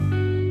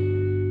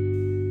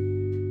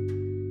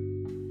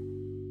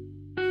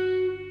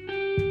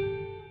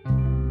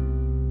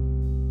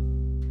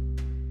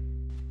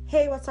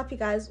Hey, what's up, you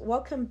guys?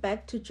 Welcome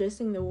back to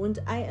Dressing the Wound.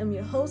 I am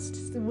your host,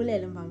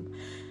 Sibulele Mbam.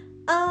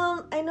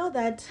 I know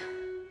that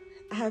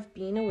I have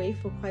been away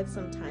for quite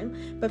some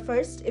time, but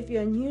first, if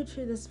you're new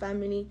to this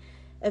family,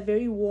 a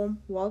very warm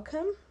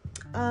welcome.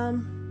 I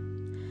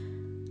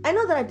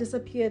know that I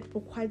disappeared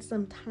for quite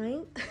some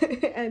time,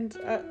 and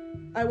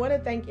I want to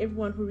thank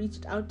everyone who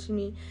reached out to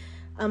me.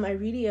 I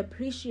really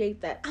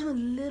appreciate that. I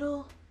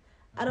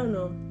don't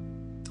know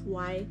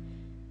why.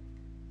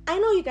 I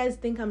know you guys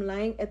think I'm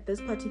lying at this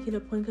particular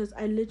point because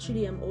I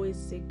literally am always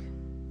sick,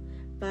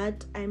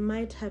 but I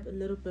might have a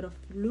little bit of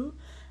flu.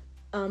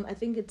 I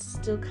think it's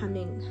still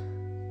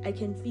coming. I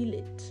can feel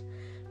it.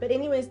 But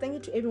anyways, thank you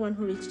to everyone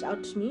who reached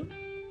out to me.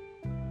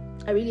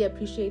 I really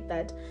appreciate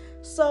that.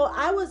 So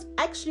I was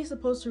actually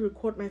supposed to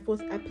record my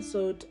 4th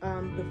episode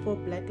before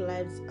Black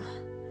Lives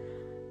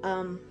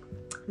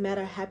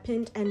Matter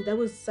happened, and that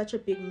was such a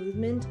big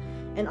movement,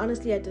 and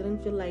honestly I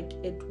didn't feel like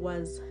it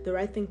was the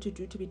right thing to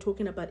do to be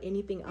talking about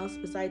anything else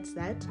besides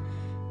that.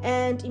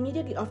 And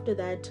immediately after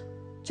that,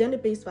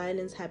 gender-based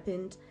violence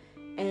happened,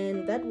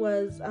 and that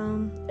was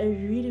a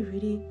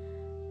really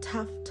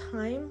tough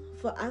time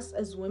for us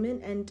as women,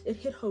 and it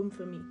hit home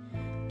for me,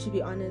 to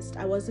be honest.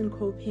 I wasn't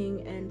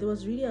coping, and there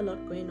was really a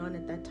lot going on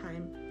at that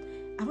time.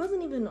 I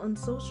wasn't even on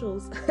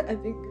socials. I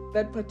think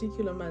that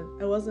particular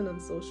month I wasn't on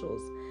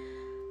socials.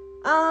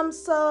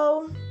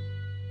 So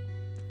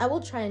I will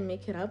try and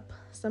make it up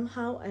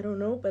somehow. I don't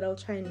know, but I'll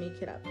try and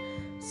make it up.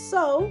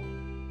 So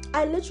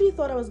I literally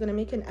thought I was going to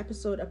make an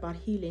episode about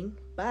healing,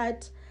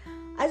 but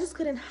I just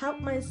couldn't help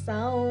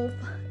myself.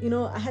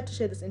 I had to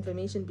share this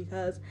information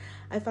because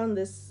I found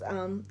this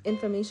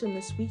information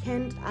this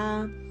weekend.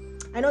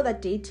 I know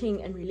that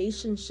dating and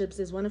relationships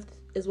is one of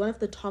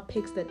the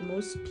topics that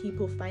most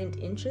people find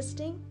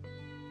interesting.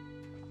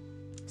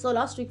 So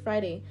last week,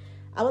 Friday,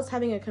 I was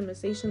having a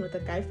conversation with a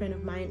guy friend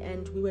of mine,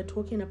 and we were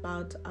talking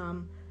about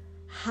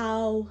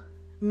how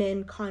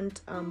men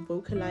can't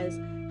vocalize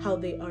how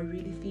they are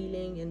really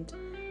feeling and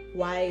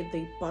why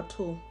they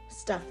bottle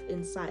stuff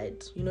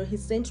inside. He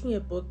sent me a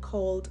book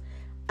called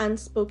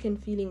Unspoken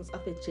Feelings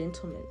of a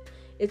Gentleman.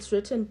 It's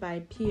written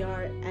by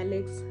P.R.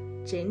 Alex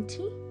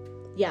Genty.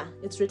 Yeah,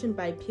 it's written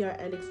by P.R.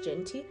 Alex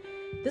Genty.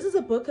 This is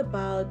a book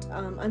about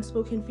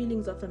unspoken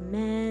feelings of a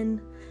man,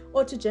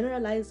 or to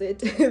generalize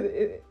it,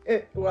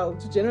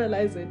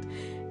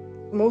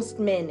 most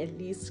men at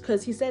least,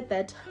 because he said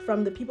that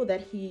from the people that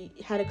he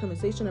had a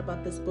conversation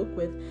about this book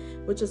with,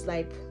 which is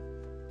like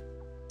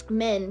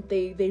men,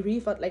 they really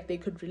felt like they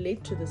could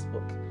relate to this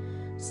book.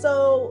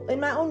 So in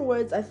my own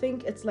words, I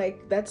think it's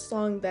like that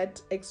song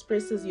that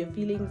expresses your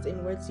feelings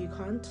in words you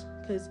can't,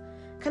 because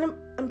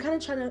I'm kind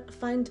of trying to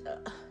find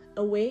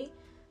a way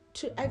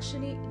to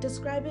actually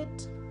describe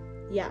it.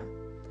 Yeah.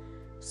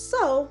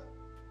 So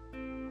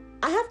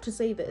I have to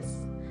say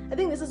this. I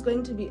think this is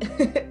going to be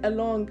a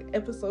long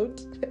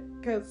episode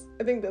because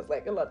I think there's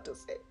like a lot to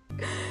say.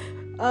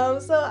 I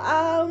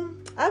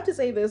have to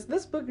say this.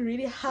 This book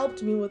really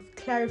helped me with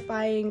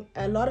clarifying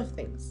a lot of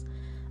things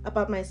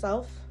about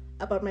myself,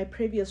 about my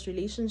previous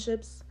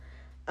relationships,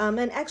 and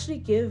actually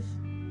give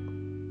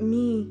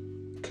me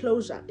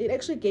closure. It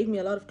actually gave me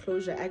a lot of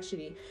closure,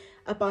 actually,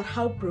 about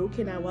how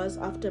broken I was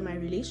after my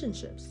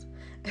relationships.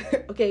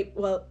 Okay,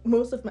 well,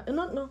 most of my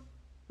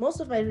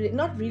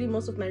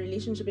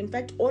relationship, in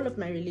fact, all of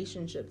my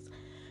relationships.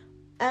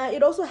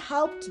 It also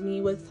helped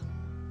me with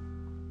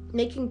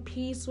making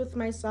peace with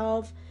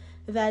myself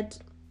that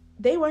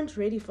they weren't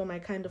ready for my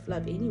kind of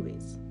love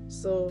anyways.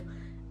 So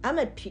I'm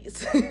at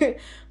peace.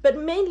 But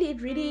mainly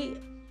it really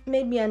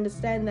made me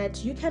understand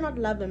that you cannot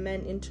love a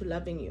man into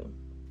loving you.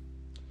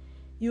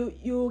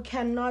 You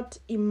cannot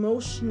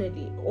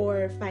emotionally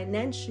or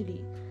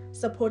financially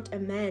support a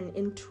man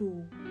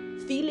into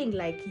feeling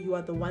like you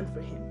are the one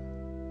for him.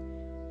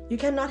 You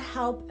cannot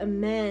help a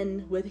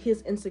man with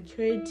his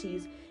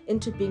insecurities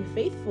into being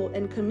faithful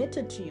and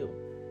committed to you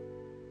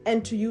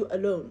and to you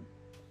alone.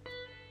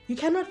 You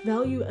cannot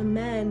value a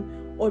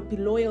man or be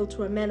loyal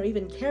to a man or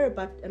even care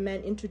about a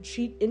man into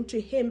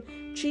him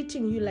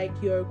treating you like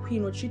you're a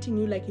queen or treating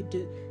you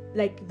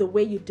like the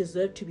way you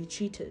deserve to be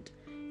treated.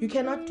 You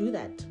cannot do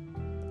that.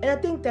 And I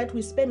think that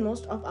we spend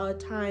most of our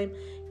time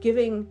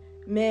giving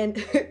men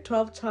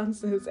 12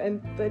 chances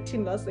and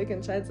 13 lost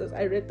second chances.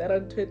 I read that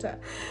on Twitter.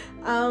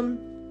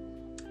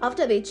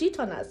 After they cheat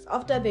on us,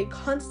 after they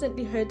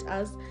constantly hurt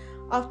us,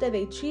 after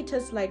they treat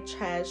us like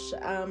trash,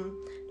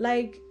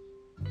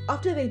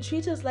 after they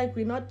treat us like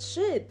we're not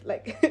shit,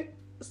 like,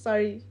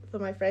 sorry for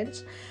my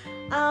French.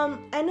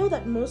 I know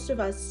that most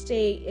of us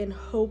stay in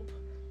hope,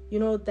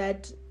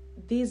 that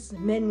these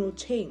men will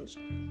change.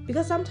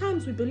 Because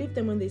sometimes we believe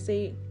them when they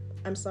say,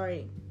 I'm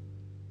sorry.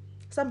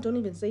 Some don't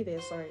even say they're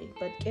sorry,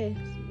 but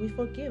we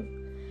forgive.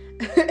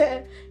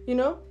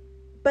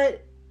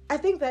 But I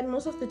think that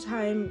most of the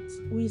time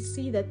we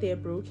see that they're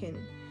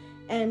broken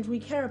and we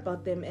care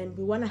about them and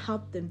we want to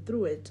help them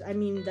through it. I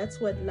mean, that's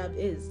what love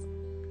is,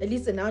 at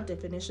least in our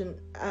definition.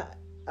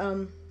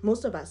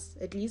 Most of us,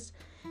 at least,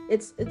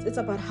 it's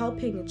about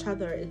helping each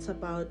other. It's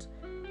about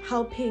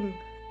helping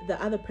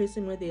the other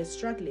person where they're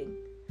struggling.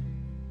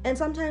 And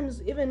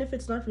sometimes, even if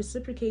it's not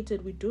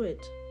reciprocated, we do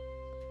it.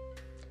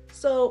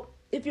 So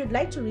if you'd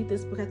like to read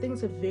this book, I think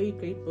it's a very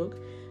great book.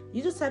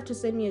 You just have to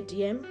send me a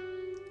DM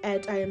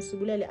at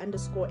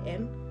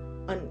 @IamSubulele_M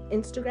on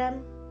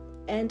Instagram,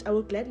 and I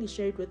will gladly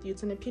share it with you.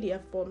 It's in a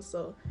PDF form,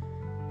 so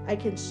I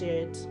can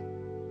share it.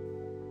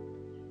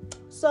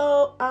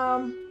 So,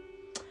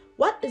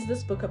 what is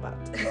this book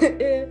about?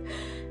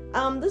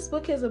 This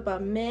book is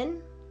about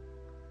men.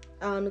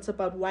 It's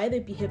about why they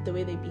behave the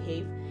way they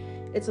behave.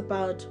 It's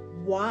about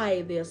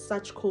why they are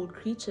such cold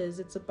creatures.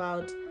 It's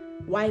about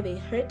why they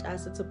hurt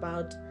us. It's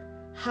about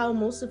how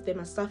most of them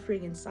are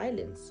suffering in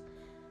silence.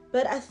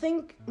 But I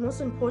think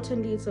most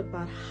importantly, it's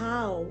about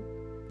how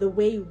the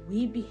way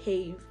we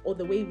behave or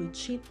the way we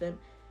treat them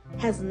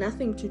has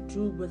nothing to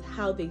do with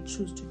how they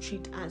choose to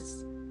treat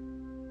us.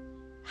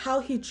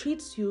 How he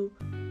treats you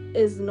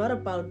is not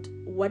about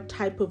what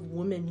type of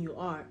woman you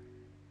are.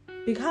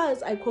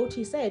 Because, I quote,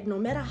 he said, no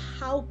matter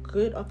how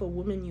good of a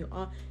woman you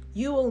are,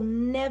 you will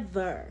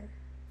never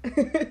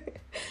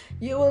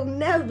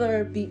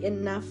be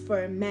enough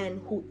for a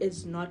man who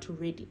is not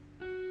ready.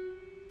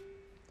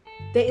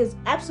 There is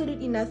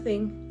absolutely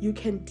nothing you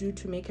can do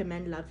to make a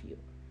man love you.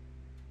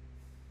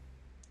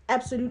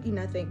 Absolutely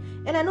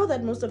nothing. And I know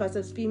that most of us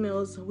as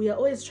females, we are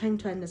always trying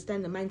to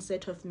understand the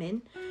mindset of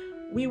men.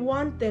 We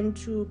want them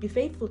to be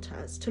faithful to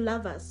us, to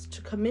love us,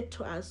 to commit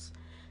to us.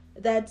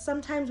 That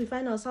sometimes we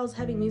find ourselves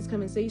having these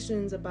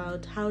conversations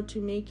about how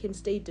to make him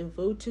stay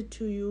devoted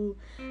to you,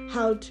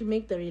 how to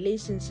make the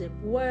relationship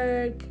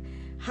work,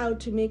 how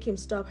to make him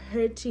stop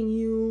hurting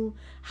you,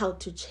 how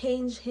to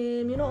change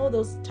him, all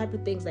those type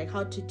of things, like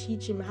how to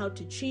teach him how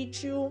to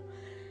treat you.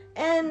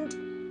 And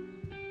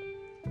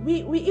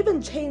we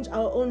even change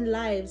our own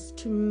lives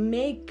to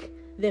make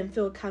them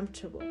feel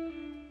comfortable.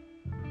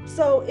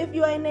 So if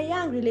you are in a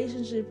young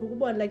relationship,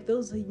 like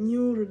those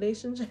new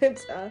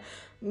relationships,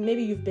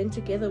 maybe you've been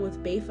together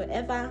with bae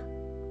forever,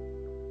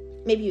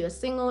 maybe you're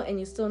single and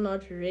you're still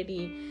not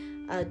ready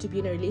to be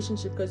in a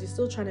relationship because you're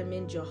still trying to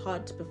mend your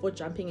heart before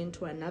jumping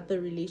into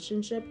another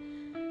relationship.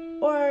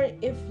 Or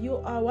if you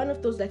are one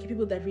of those lucky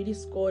people that really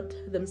scored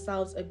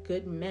themselves a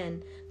good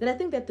man, then I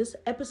think that this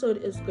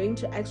episode is going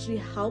to actually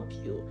help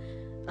you.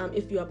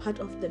 If you are part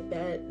of the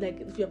bad, like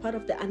if you're part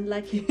of the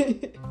unlucky,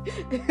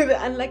 the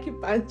unlucky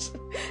bunch,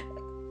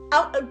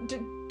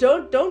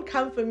 don't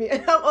come for me.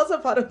 I'm also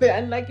part of the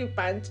unlucky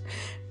bunch.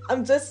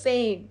 I'm just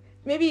saying,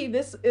 maybe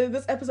this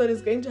episode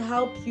is going to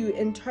help you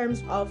in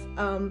terms of,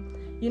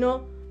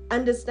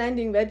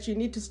 understanding that you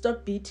need to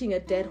stop beating a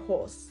dead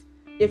horse.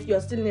 If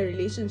you're still in a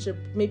relationship,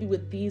 maybe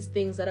with these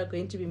things that are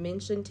going to be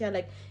mentioned here,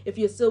 like if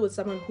you're still with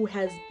someone who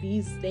has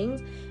these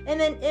things. And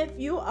then if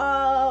you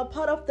are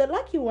part of the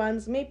lucky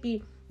ones,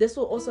 maybe this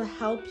will also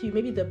help you.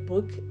 Maybe the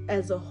book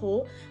as a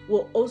whole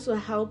will also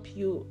help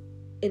you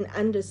in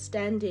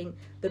understanding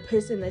the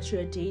person that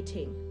you're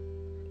dating,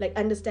 like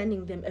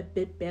understanding them a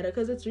bit better,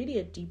 because it's really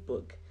a deep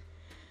book.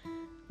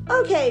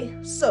 Okay,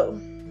 so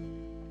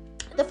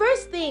the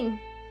first thing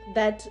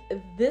that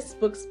this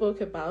book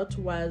spoke about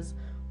was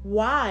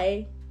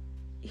why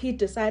he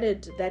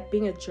decided that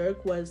being a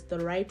jerk was the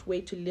right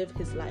way to live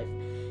his life.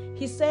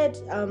 He said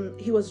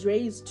he was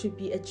raised to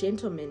be a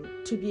gentleman,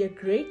 to be a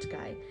great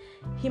guy.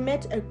 He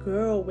met a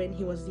girl when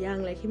he was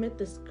young. Like, he met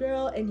this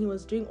girl and he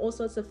was doing all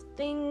sorts of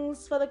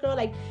things for the girl.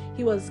 Like,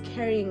 he was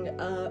carrying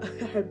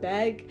her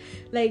bag.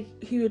 Like,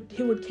 he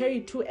would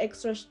carry 2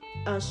 extra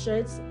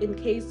shirts in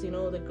case,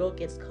 the girl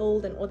gets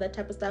cold and all that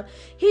type of stuff.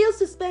 He used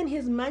to spend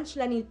his lunch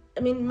money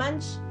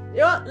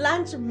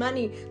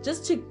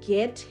just to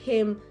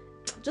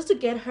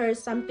get her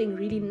something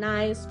really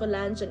nice for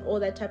lunch and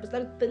all that type of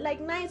stuff, like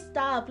nice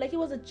stuff. Like, he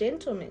was a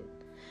gentleman,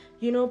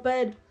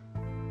 but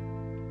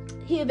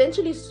he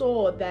eventually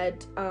saw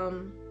that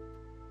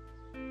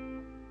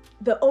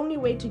the only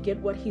way to get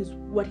what he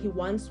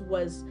wants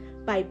was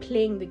by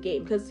playing the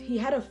game. Because he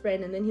had a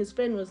friend, and then his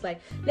friend was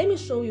like, let me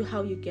show you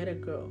how you get a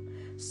girl.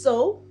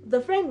 So the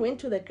friend went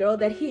to the girl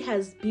that he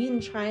has been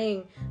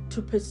trying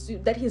to pursue,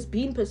 that he's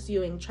been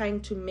pursuing,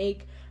 trying to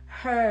make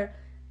her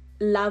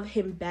love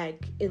him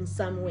back in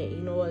some way.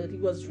 He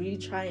was really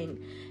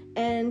trying.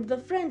 And the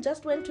friend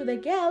just went to the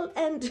girl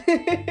and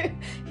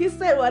he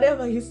said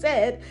whatever he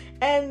said,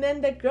 and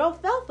then the girl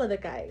fell for the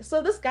guy.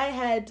 So this guy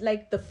had,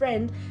 like, the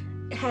friend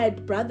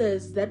had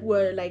brothers that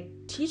were like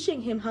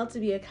teaching him how to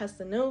be a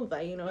Casanova,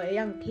 a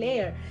young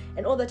player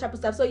and all that type of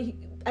stuff. So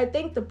I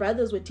think the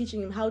brothers were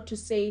teaching him how to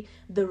say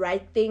the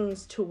right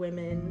things to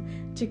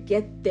women, to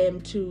get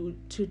them to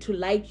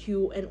like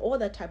you and all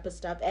that type of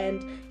stuff.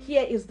 And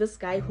here is this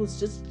guy who's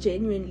just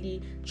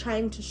genuinely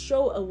trying to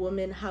show a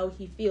woman how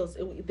he feels.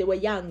 They were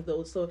young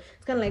though, so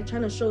it's kind of like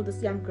trying to show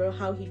this young girl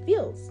how he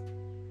feels.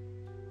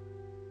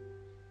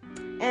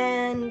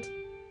 And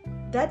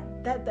that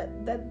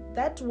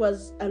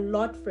was a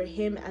lot for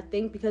him, I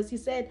think, because he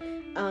said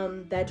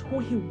that who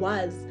he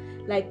was,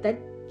 like that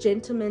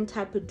gentleman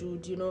type of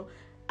dude,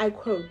 I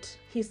quote,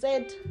 he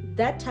said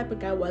that type of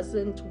guy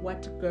wasn't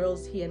what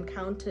girls he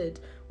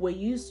encountered were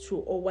used to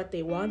or what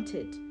they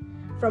wanted.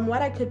 from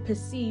what I could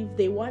perceive,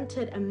 they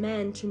wanted a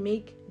man to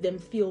make them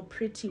feel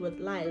pretty with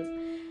lies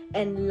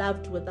and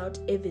loved without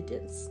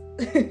evidence.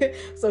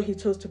 So he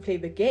chose to play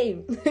the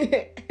game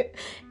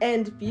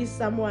and be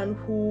someone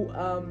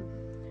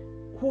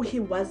who he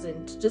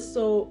wasn't, just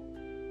so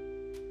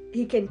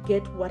he can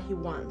get what he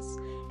wants.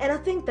 And I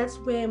think that's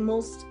where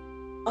most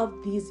of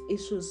these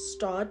issues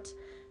start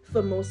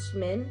for most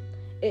men.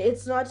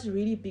 It's not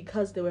really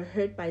because they were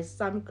hurt by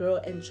some girl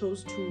and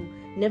chose to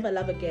never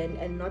love again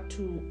and not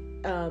to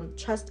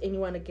trust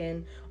anyone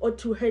again, or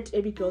to hurt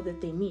every girl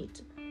that they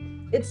meet.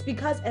 It's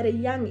because at a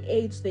young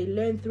age they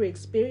learn through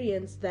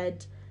experience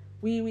that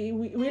we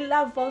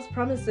love false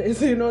promises,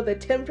 the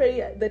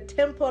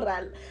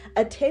temporal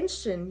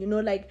attention,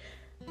 like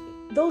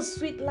those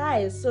sweet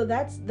lies. So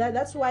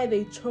that's why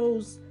they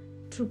chose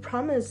to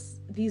promise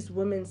these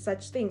women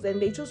such things,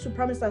 and they chose to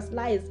promise us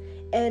lies,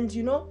 and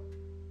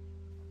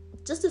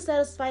just to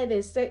satisfy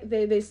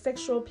their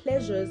sexual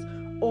pleasures,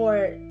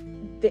 or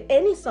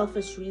any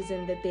selfish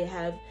reason that they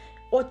have,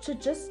 or to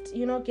just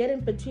get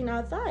in between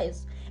our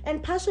thighs.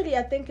 And partially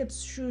I think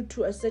it's true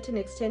to a certain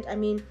extent. I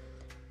mean,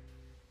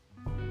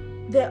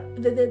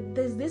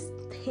 there's this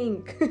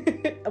thing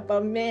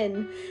about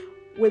men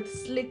with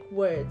slick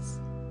words.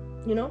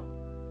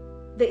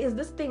 There is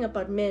this thing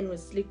about men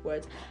with slick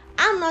words.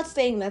 I'm not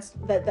saying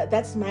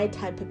that's my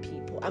type of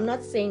people. I'm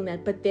not saying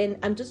that, but then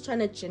I'm just trying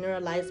to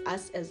generalize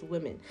us as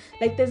women.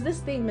 Like, there's this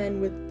thing,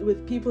 man,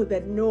 with people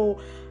that know,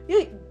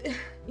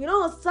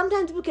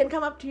 sometimes people can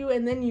come up to you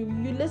and then you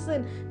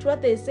listen to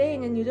what they're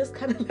saying and you just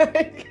kind of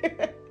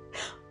like,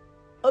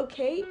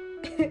 okay.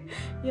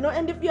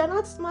 And if you're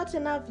not smart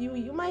enough,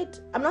 you might,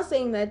 I'm not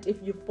saying that if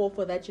you fall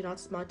for that, you're not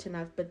smart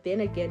enough, but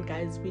then again,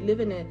 guys, we live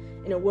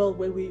in a world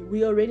where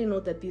we already know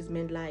that these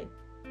men lie,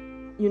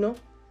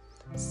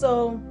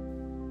 so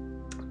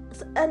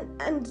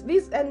and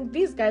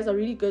these guys are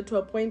really good to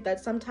a point that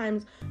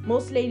sometimes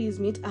most ladies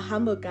meet a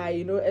humble guy,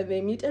 and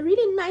they meet a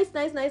really nice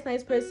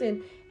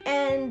person,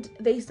 and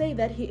they say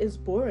that he is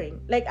boring.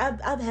 Like,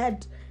 I've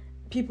had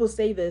people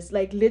say this,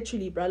 like,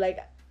 literally, bro, like,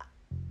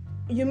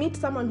 you meet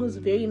someone who's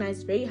very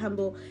nice, very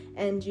humble,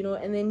 and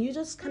and then you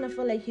just kind of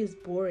feel like he's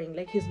boring,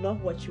 like he's not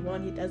what you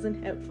want. He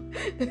doesn't have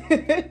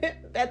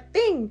that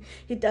thing.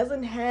 He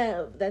doesn't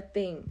have that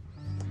thing.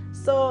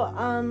 So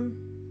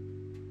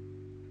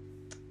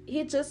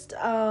he just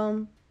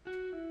I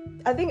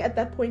think at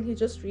that point he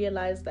just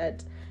realized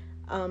that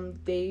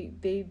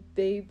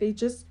they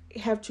just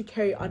have to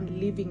carry on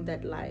living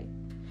that lie.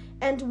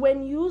 And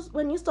when you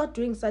start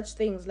doing such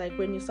things, like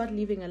when you start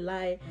living a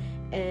lie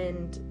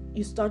and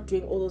you start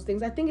doing all those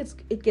things, I think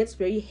it gets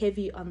very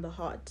heavy on the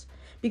heart,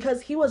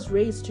 because he was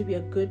raised to be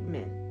a good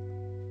man,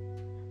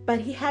 but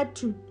he had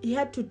to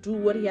do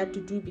what he had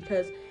to do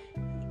because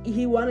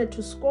he wanted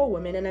to score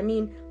women. And I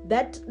mean,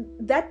 that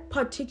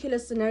particular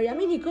scenario, I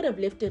mean, he could have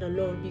left it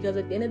alone, because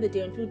at the end of the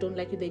day, when people don't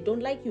like you, they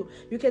don't like you.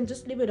 You can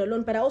just leave it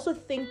alone. But I also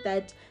think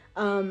that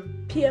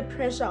peer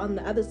pressure on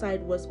the other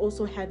side was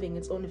also having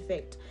its own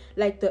effect,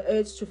 like the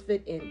urge to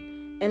fit in.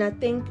 And I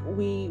think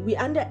we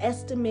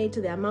underestimate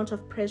the amount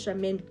of pressure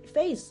men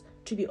face,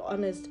 to be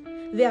honest.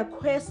 Their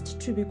quest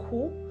to be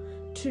cool,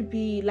 to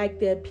be like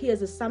their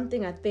peers, is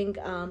something I think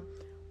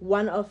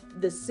one of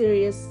the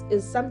serious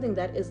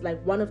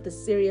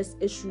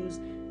issues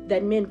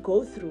that men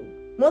go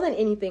through more than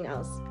anything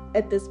else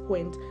at this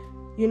point,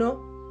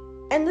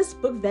 and this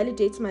book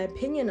validates my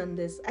opinion on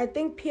this. I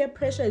think peer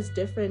pressure is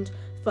different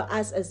for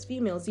us as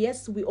females.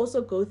 Yes, we also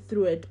go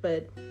through it,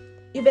 but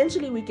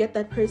eventually we get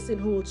that person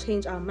who will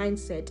change our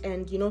mindset,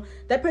 and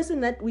that person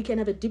that we can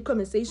have a deep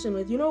conversation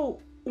with,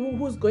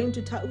 who's going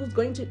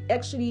to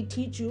actually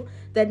teach you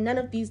that none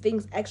of these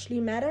things actually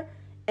matter,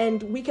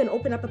 and we can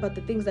open up about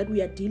the things that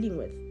we are dealing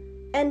with.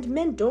 And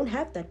men don't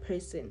have that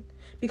person,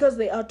 because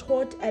they are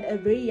taught at a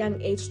very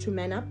young age to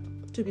man up,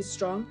 to be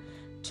strong,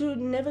 to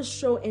never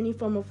show any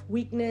form of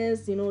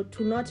weakness, to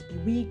not be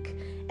weak.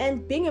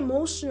 And being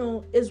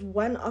emotional is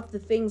one of the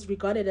things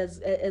regarded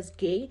as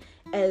gay,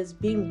 as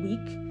being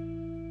weak.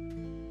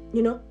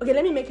 Okay,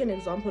 let me make an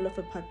example of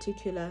a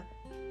particular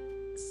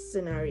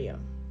scenario.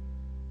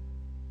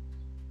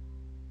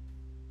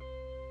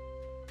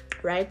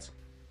 Right?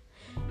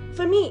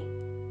 For me,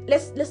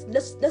 let's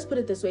put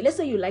it this way. Let's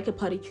say you like a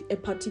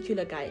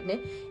particular guy, né?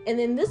 And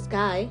then this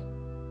guy,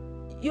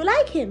 you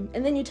like him,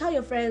 and then you tell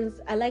your friends,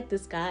 I like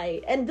this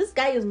guy, and this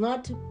guy is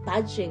not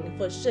budging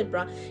for shit,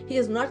 bro. He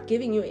is not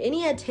giving you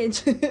any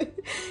attention.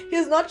 He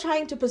is not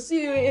trying to pursue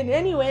you in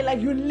any way. Like,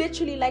 you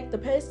literally like the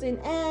person,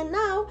 and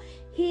now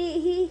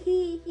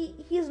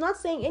he's not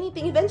saying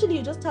anything. Eventually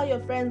you just tell your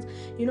friends,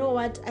 you know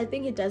what, I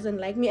think he doesn't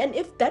like me. And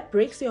if that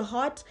breaks your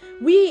heart,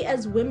 we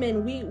as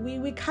women,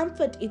 we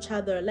comfort each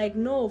other, like,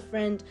 no,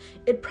 friend,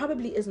 it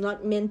probably is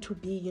not meant to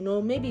be,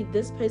 maybe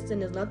this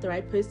person is not the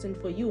right person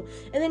for you.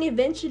 And then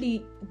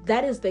eventually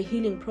that is the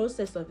healing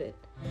process of it.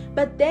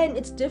 But then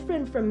it's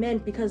different from men,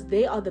 because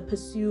they are the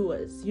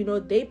pursuers,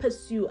 they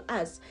pursue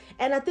us.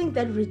 And I think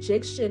that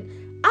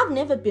rejection, I've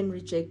never been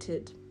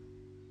rejected,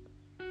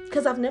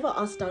 because I've never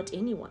asked out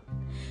anyone.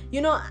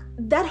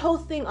 That whole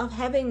thing of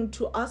having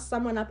to ask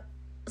someone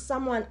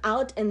someone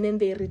out and then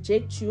they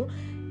reject you,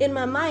 in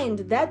my mind,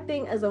 that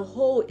thing as a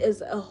whole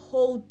is a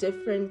whole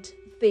different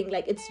thing.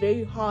 Like, it's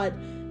very hard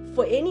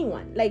for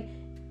anyone. Like,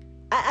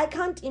 I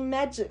can't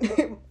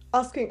imagine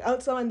asking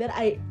out someone that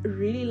I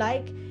really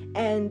like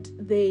and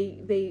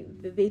they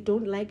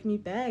don't like me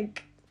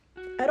back.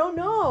 I don't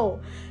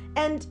know.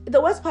 And the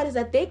worst part is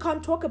that they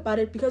can't talk about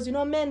it because,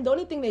 men, the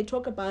only thing they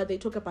talk about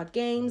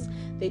games,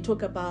 they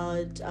talk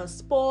about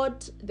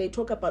sport, they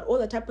talk about all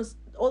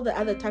the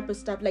other type of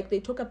stuff. Like, they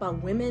talk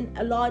about women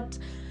a lot,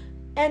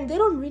 and they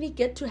don't really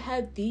get to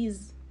have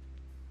these,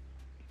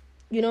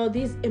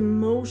 these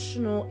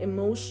emotional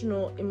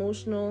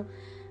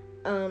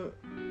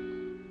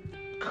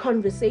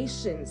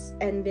conversations,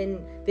 and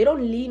then they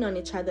don't lean on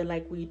each other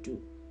like we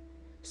do.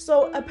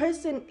 So a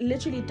person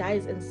literally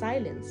dies in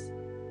silence,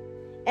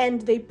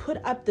 and they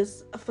put up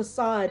this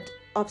facade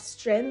of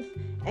strength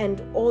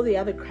and all the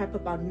other crap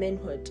about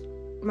manhood.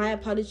 My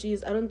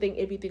apologies, I don't think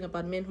everything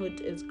about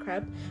manhood is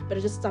crap, but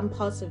it's just some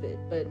parts of it.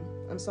 But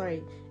I'm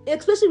sorry,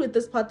 especially with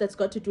this part that's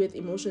got to do with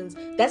emotions.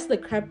 That's the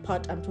crap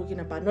part I'm talking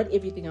about, not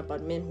everything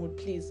about manhood,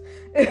 please.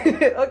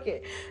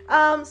 Okay.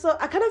 So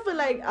I kind of feel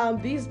like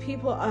these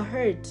people are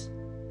hurt.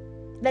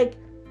 Like,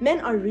 men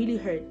are really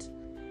hurt,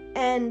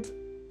 and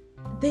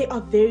they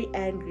are very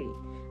angry.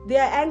 They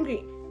are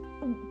angry.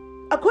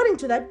 According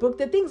to that book,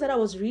 the things that I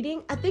was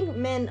reading, I think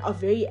men are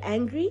very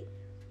angry,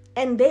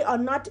 and they are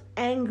not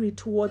angry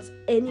towards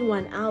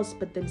anyone else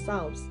but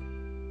themselves.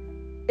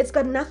 It's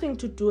got nothing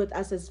to do with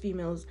us as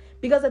females,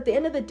 because at the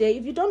end of the day,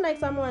 if you don't like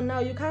someone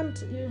now, you can't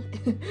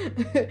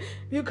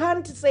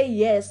say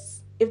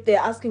yes if they're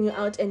asking you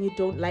out and you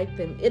don't like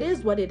them. It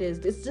is what it is.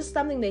 It's just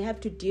something they have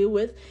to deal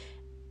with.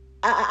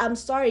 I'm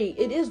sorry,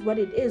 it is what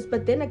it is.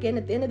 But then again,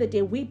 at the end of the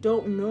day, we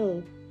don't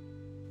know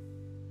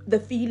the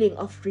feeling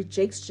of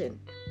rejection,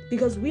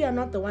 because we are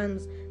not the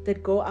ones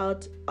that go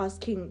out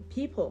asking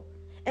people.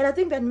 And I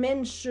think that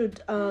men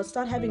should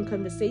start having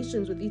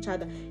conversations with each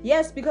other.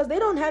 Yes, because they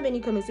don't have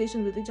any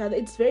conversations with each other.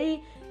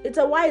 It's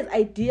a wise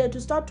idea to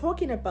start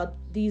talking about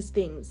these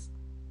things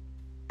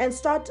and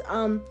start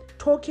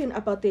talking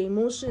about their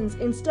emotions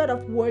instead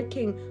of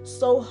working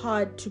so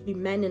hard to be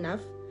man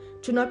enough,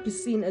 to not be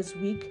seen as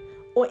weak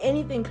or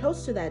anything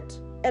close to that.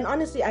 And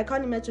honestly, I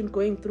can't imagine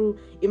going through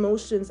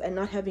emotions and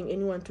not having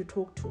anyone to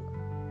talk to.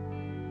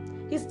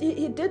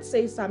 He did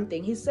say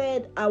something. He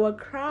said, our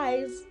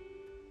cries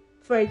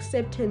for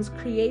acceptance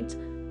create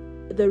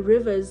the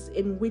rivers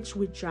in which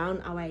we drown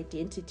our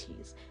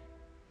identities.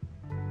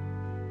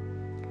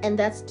 And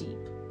that's deep,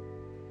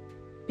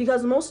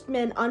 because most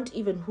men aren't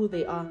even who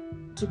they are,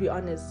 to be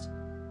honest.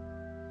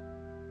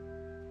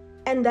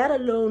 And that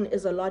alone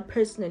is a lot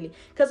personally,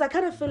 because I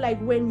kind of feel like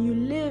when you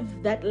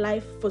live that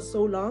life for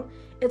so long,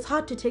 it's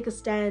hard to take a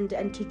stand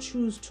and to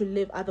choose to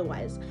live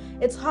otherwise.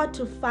 It's hard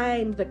to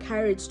find the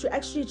courage to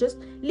actually just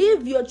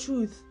live your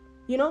truth,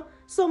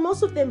 So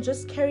most of them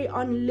just carry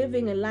on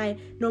living a lie,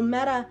 no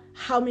matter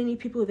how many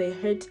people they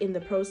hurt in the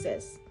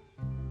process.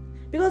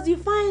 Because you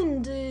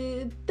find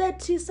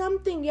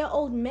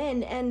 30-something-year-old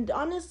men, and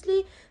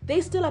honestly, they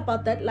still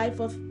about that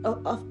life of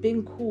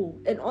being cool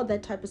and all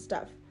that type of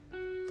stuff.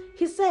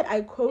 He said,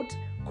 I quote,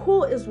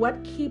 "Cool is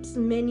what keeps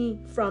many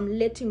from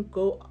letting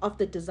go of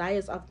the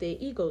desires of their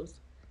egos,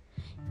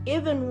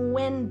 even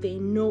when they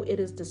know it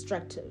is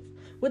destructive."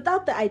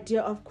 Without the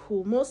idea of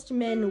cool, most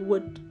men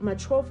would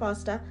mature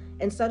faster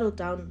and settle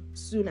down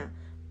sooner.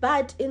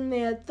 But in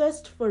their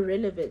thirst for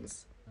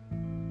relevance,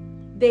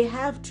 they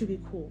have to be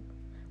cool.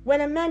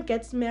 When a man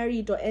gets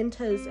married or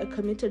enters a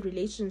committed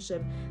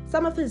relationship,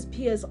 some of his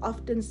peers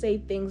often say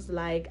things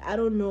like, "I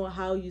don't know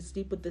how you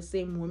sleep with the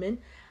same woman.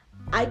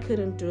 I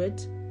couldn't do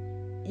it.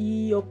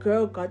 Your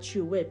girl got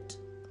you whipped."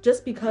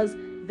 Just because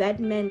that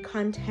man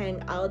can't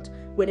hang out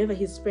whenever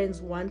his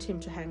friends want him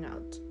to hang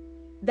out.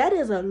 That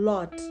is a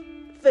lot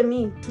for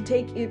me to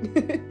take in.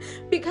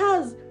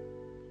 Because,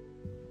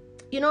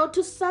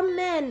 to some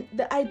men,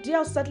 the idea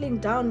of settling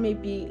down may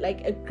be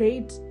like a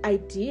great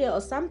idea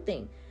or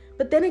something.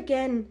 But then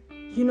again,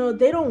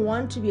 they don't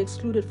want to be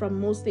excluded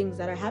from most things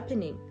that are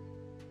happening,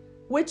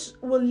 which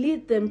will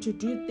lead them to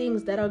do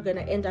things that are going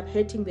to end up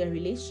hurting their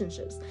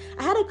relationships.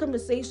 I had a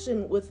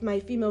conversation with my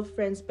female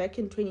friends back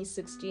in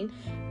 2016,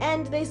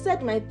 and they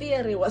said my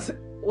theory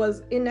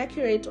was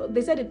inaccurate.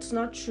 They said it's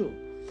not true.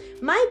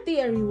 My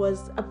theory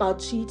was about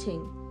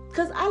cheating,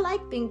 because I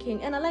like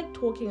thinking and I like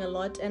talking a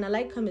lot and I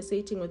like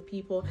conversating with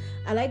people.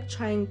 I like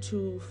trying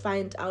to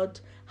find out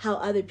how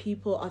other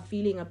people are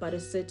feeling about a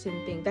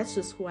certain thing. That's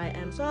just who I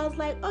am. So I was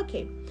like,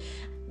 okay,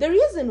 the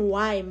reason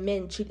why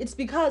men cheat, it's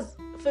because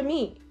for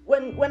me,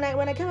 when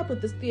I came up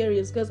with this theory,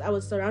 is because I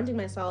was surrounding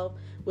myself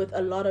with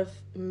a lot of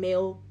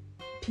male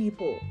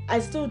people. I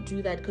still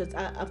do that because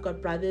I've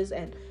got brothers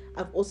and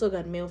I've also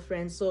got male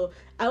friends. So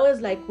I always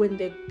like, when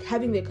they're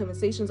having their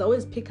conversations, I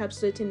always pick up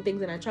certain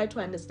things and I try to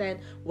understand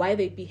why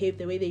they behave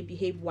the way they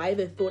behave, why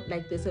they thought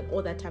like this and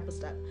all that type of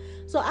stuff.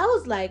 So I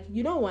was like,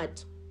 you know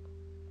what?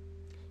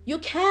 You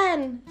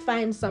can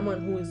find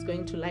someone who is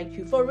going to like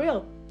you for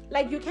real.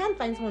 Like, you can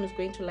find someone who's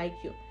going to like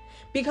you.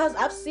 Because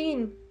I've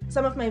seen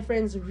some of my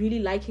friends really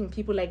liking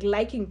people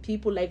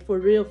like for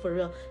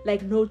real,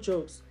 like no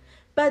jokes.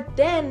 But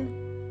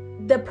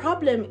then the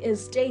problem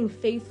is staying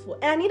faithful.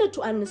 And I needed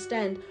to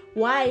understand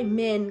why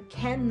men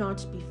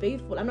cannot be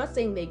faithful. I'm not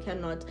saying they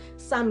cannot.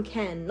 Some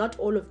can, not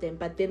all of them,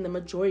 but then the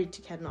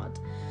majority cannot.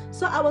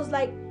 So I was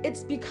like,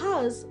 it's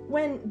because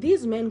when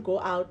these men go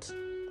out,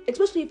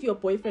 especially if your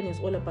boyfriend is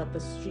all about the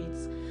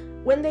streets,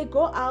 when they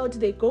go out,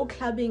 they go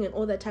clubbing and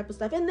all that type of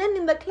stuff. And then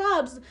in the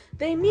clubs,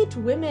 they meet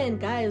women,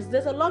 guys.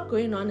 There's a lot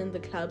going on in the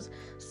clubs.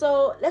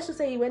 So let's just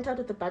say he went out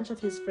with a bunch of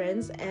his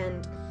friends,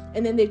 and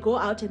then they go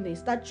out and they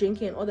start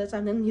drinking and all that stuff.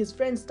 And then his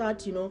friends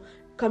start,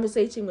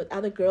 conversating with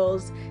other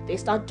girls. They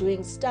start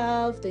doing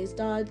stuff. They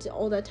start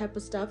all that type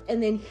of stuff.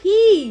 And then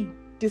he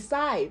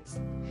decides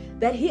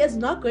that he is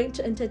not going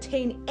to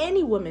entertain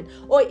any woman.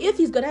 Or if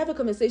he's going to have a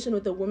conversation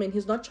with a woman,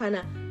 he's not trying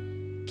to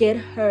get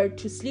her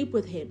to sleep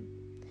with him,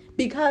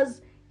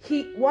 because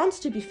he wants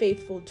to be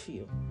faithful to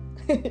you.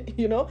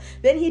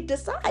 Then he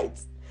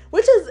decides,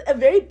 which is a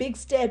very big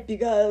step,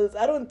 because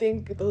I don't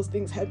think those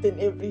things happen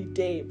every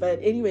day. But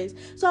anyways,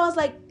 so I was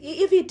like,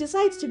 if he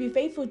decides to be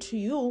faithful to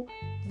you,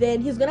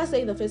 then he's gonna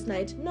say the first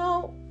night,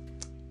 no,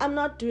 I'm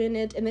not doing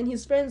it. And then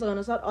his friends are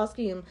gonna start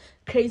asking him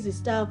crazy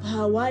stuff.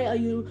 Why are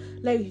you,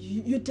 like,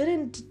 you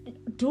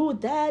didn't do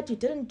that, you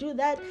didn't do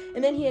that.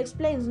 And then he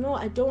explains, no,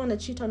 I don't want to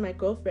cheat on my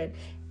girlfriend.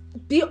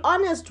 Be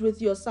honest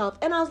with yourself.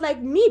 And I was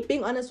like, me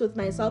being honest with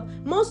myself,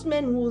 most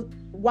men will,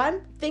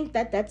 one, think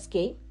that that's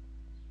gay.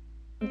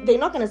 They're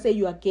not going to say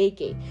you are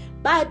gay.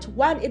 But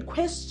one, it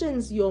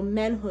questions your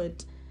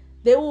manhood.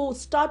 They will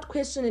start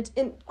questioning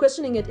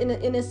it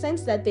in a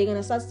sense that they're going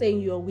to start saying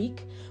you're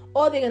weak,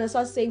 or they're going to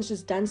start saying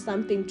she's done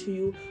something to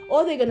you,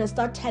 or they're going to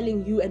start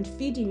telling you and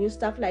feeding you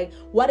stuff like,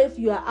 what if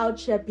you are out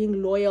here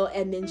being loyal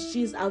and then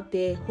she's out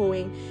there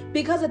hoeing?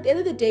 Because at the end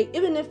of the day,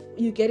 even if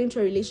you get into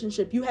a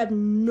relationship, you have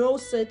no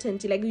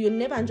certainty, like you're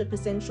never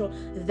 100% sure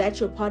that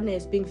your partner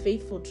is being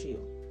faithful to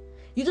you.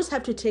 You just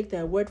have to take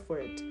their word for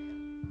it.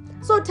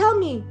 So tell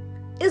me,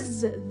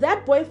 is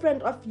that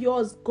boyfriend of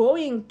yours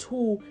going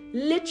to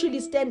literally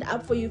stand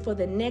up for you for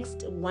the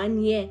next 1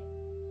 year?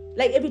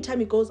 Like every time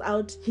he goes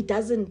out, he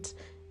doesn't.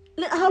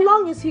 How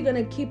long is he going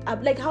to keep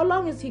up? Like how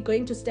long is he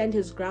going to stand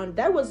his ground?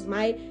 That was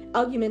my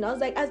argument. I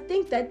was like, I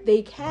think that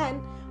they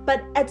can,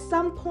 but at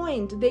some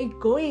point they're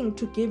going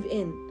to give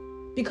in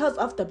because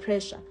of the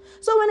pressure.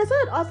 So when I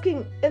started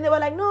asking, and they were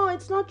like, no,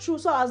 it's not true.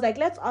 So I was like,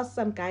 let's ask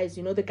some guys,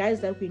 the guys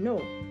that we know.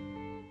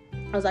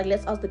 I was like,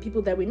 let's ask the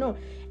people that we know.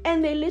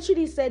 And they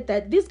literally said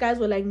that these guys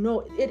were like,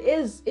 no,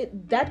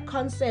 that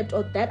concept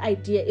or that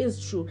idea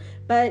is true,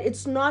 but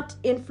it's not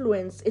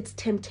influence, it's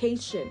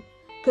temptation,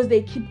 because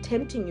they keep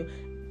tempting you.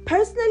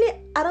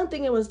 Personally, I don't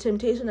think it was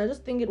temptation. I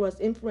just think it was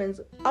influence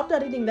after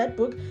reading that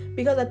book,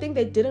 because I think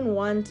they didn't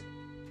want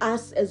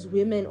us as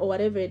women or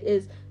whatever it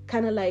is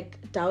kind of like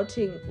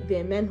doubting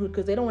their manhood,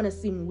 because they don't want to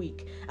seem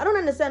weak. I don't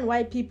understand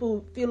why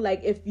people feel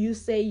like if you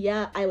say,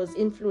 yeah, I was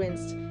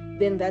influenced,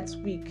 then that's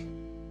weak.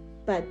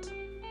 But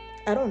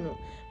I don't know.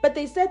 But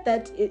they said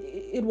that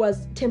it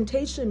was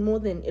temptation more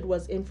than it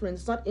was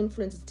influence. It's not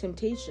influence, it's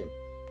temptation.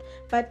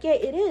 But yeah,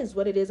 it is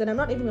what it is. And I'm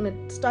not even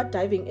going to start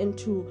diving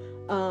into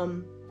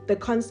the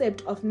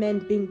concept of men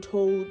being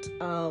told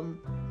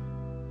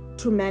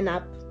to man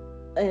up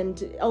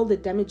and all the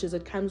damages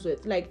it comes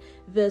with. Like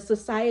the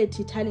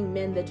society telling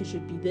men that you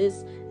should be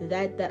this,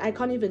 that. I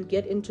can't even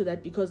get into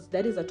that, because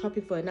that is a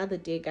topic for another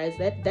day, guys.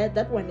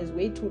 That one is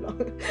way too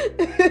long.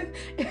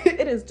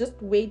 It is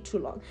just way too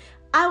long.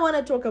 I want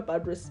to talk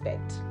about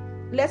respect.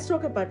 Let's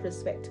talk about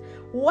respect.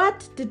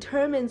 What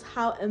determines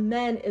how a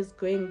man is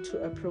going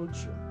to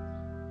approach you?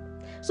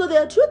 So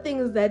there are two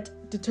things that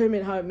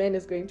determine how a man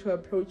is going to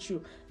approach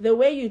you: the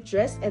way you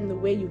dress and the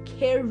way you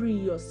carry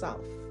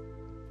yourself.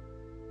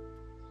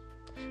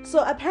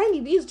 So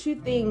apparently these are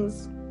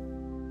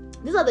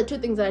the two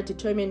things that I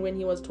determined when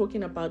he was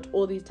talking about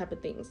all these type of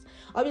things.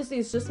 Obviously,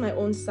 it's just my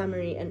own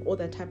summary and all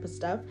that type of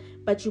stuff,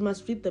 but you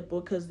must read the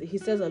book because he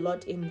says a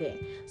lot in there.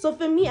 So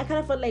for me, I kind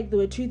of felt like there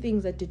were two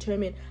things that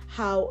determine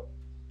how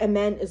a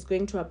man is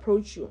going to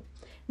approach you.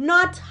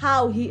 Not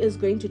how he is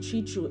going to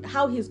treat you,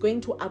 how he's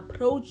going to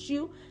approach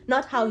you,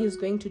 not how he's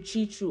going to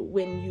treat you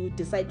when you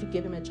decide to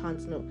give him a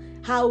chance. No,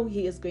 how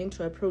he is going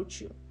to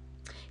approach you.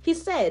 He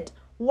said,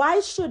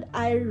 why should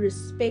I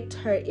respect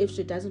her if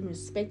she doesn't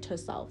respect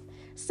herself?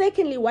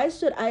 Secondly, why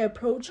should I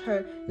approach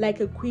her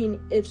like a queen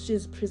if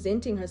she's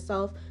presenting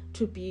herself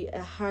to be a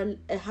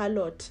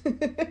harlot?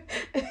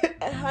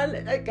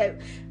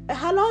 a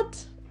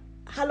harlot?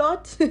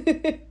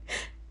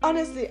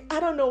 Honestly, I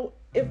don't know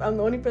if I'm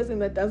the only person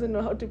that doesn't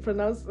know how to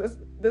pronounce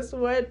this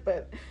word,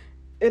 but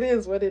it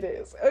is what it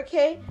is,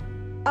 okay?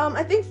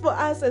 I think for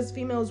us as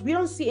females, we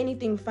don't see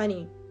anything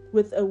funny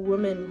with a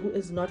woman who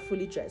is not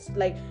fully dressed.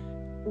 Like,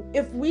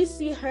 if we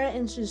see her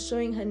and she's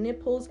showing her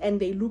nipples and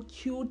they look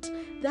cute,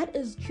 that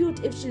is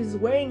cute. If she's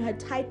wearing her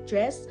tight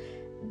dress,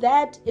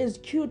 that is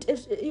cute.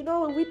 If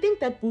we think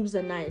that boobs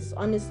are nice.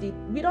 Honestly,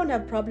 we don't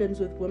have problems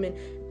with women.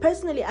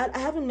 Personally, I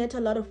haven't met a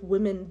lot of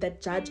women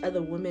that judge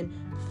other women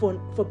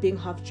for being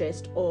half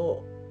dressed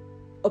or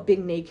or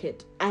being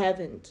naked. I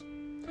haven't.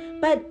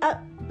 But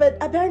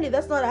apparently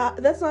that's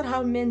not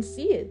how men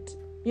see it.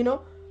 You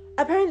know,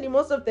 apparently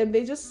most of them,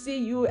 they just see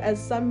you as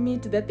some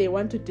meat that they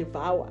want to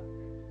devour.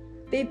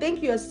 They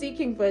think you are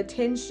seeking for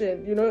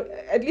attention. You know,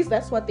 at least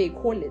that's what they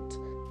call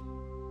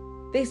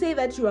it. They say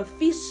that you are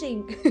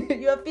fishing.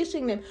 You are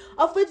fishing them.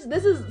 Of which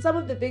this is some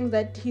of the things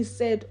that he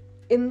said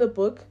in the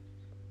book.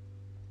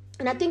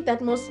 And I think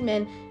that most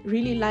men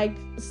really like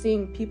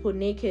seeing people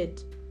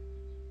naked.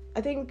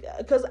 I think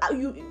because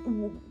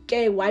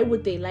why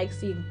would they like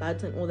seeing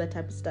butts and all that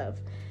type of stuff?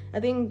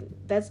 I think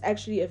that's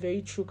actually a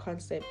very true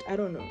concept. I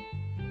don't know.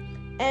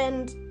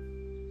 And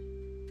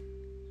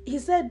he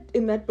said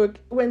in that book,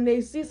 when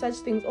they see such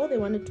things, all they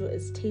want to do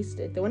is taste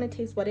it. They want to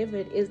taste whatever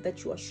it is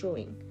that you are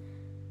showing.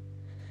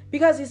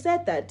 Because he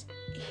said that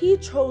he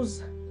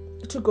chose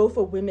to go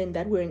for women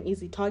that were an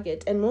easy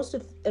target, and most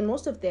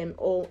of them,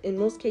 or in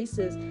most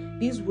cases,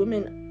 these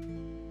women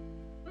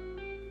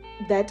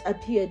that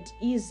appeared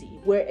easy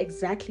were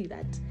exactly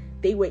that.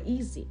 They were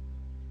easy.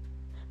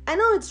 I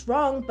know it's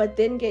wrong, but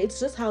then it's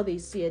just how they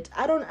see it.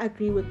 I don't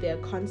agree with their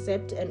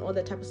concept and all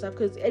that type of stuff,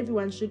 because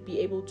everyone should be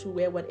able to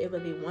wear whatever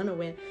they want to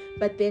wear.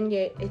 But then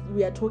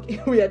we are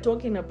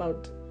talking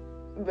about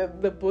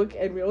the book,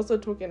 and we're also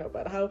talking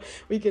about how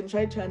we can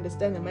try to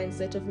understand the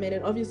mindset of men,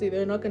 and obviously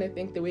they're not going to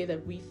think the way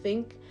that we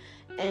think,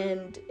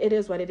 and it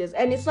is what it is.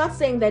 And it's not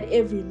saying that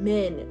every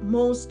man,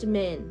 most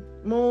men,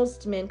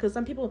 because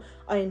some people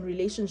are in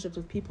relationships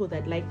with people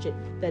that like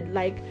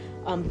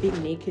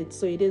being naked,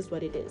 so it is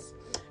what it is.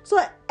 So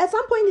at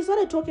some point he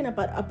started talking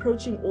about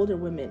approaching older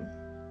women.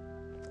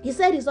 He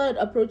said he started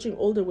approaching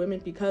older women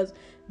because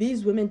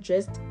these women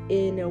dressed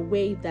in a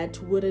way that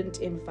wouldn't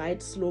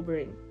invite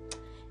slobbering.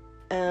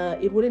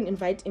 It wouldn't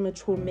invite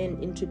immature men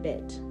into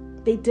bed.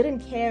 They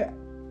didn't care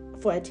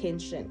for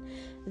attention.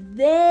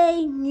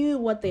 They knew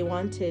what they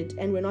wanted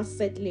and were not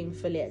settling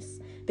for less.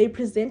 They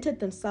presented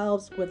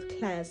themselves with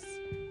class.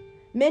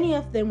 Many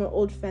of them were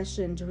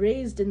old-fashioned,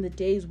 raised in the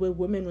days where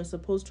women were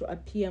supposed to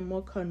appear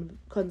more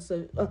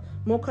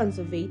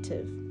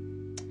conservative.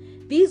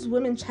 These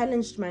women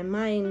challenged my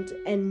mind,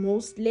 and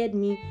most led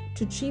me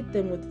to treat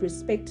them with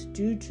respect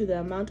due to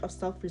the amount of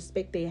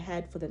self-respect they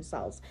had for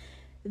themselves.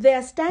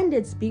 Their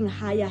standards being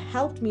higher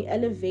helped me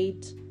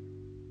elevate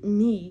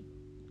me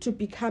to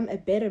become a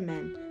better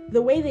man.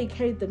 The way they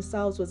carried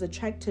themselves was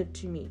attractive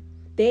to me.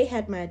 They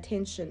had my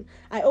attention.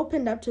 I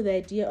opened up to the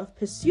idea of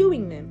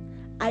pursuing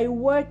them. I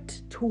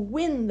worked to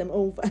win them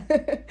over.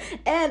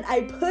 And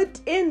I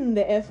put in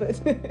the effort.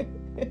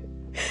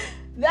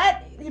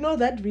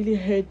 That really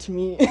hurt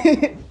me.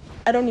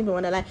 I don't even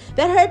want to lie.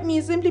 That hurt me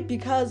simply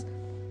because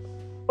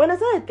when I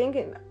started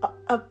thinking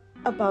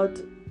about,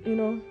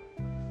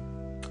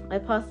 my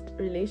past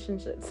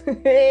relationships, none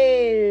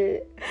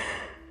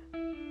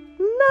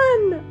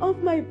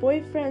of my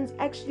boyfriends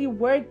actually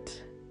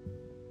worked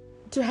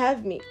to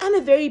have me. I'm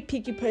a very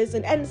picky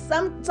person, and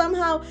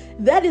somehow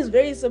that is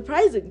very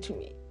surprising to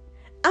me.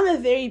 I'm a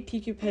very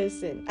picky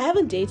person. I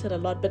haven't dated a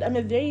lot, but I'm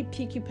a very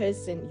picky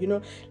person,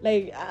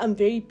 I'm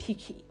very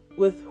picky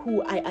with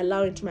who I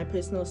allow into my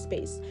personal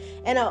space.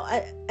 And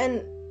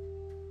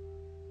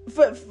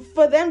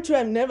for them to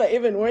have never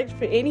even worked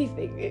for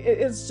anything,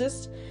 it's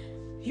just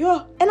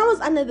and I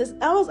was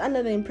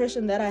under the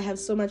impression that I have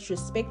so much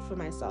respect for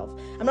myself.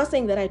 I'm not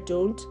saying that I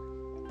don't,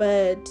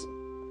 but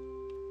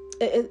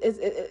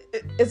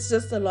it's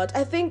just a lot.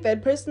 I think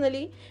that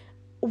personally,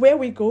 where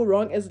we go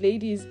wrong as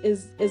ladies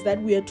is that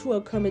we are too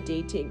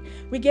accommodating.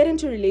 We get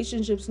into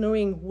relationships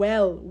knowing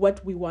well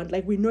what we want.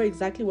 Like, we know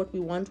exactly what we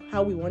want,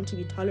 how we want to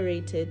be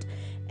tolerated,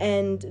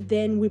 and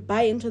then we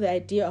buy into the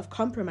idea of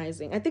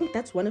compromising. I think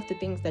that's one of the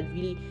things that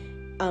really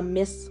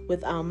mess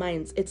with our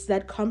minds. It's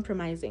that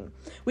compromising.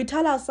 We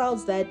tell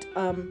ourselves that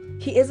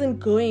he isn't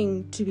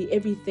going to be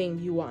everything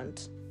you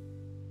want.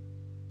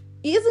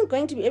 He isn't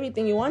going to be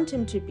everything you want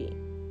him to be.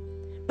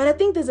 But I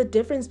think there's a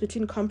difference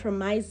between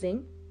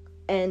compromising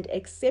and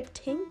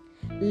accepting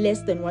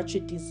less than what you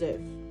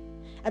deserve.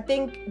 I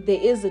think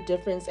there is a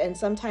difference, and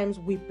sometimes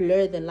we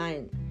blur the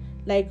line.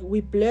 Like,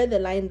 we blur the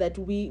line that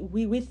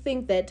we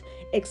think that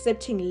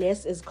accepting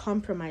less is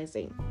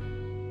compromising.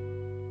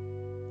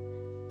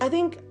 I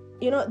think,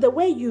 the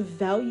way you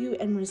value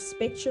and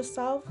respect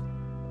yourself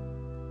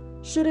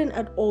shouldn't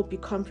at all be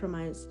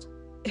compromised.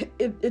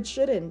 It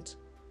shouldn't.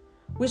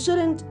 We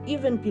shouldn't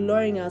even be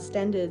lowering our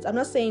standards. I'm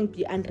not saying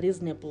be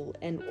unreasonable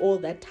and all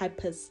that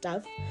type of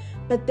stuff.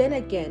 But then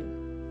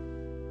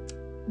again,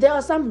 there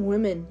are some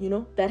women,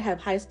 that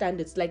have high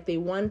standards. Like, they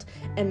want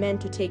a man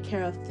to take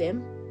care of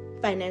them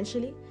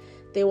financially.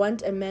 They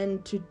want a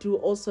man to do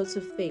all sorts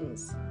of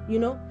things,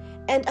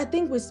 And I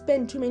think we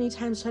spend too many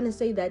times trying to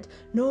say that,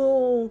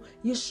 no,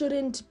 you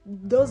shouldn't,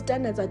 those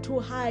standards are too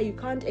high. You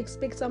can't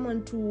expect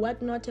someone to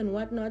whatnot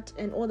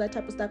and all that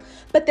type of stuff.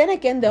 But then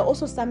again, there are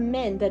also some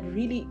men that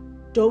really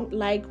don't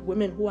like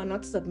women who are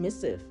not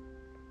submissive.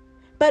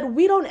 But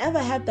we don't ever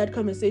have that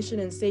conversation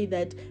and say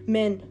that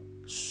men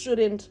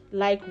shouldn't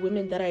like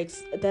women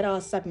that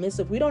are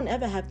submissive. We don't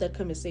ever have that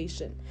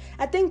conversation.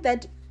 I think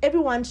that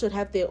everyone should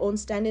have their own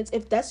standards.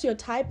 If that's your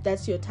type,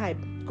 that's your type.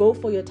 Go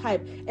for your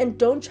type, and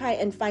don't try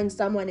and find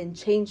someone and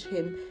change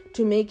him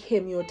to make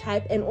him your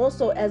type. And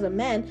also, as a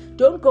man,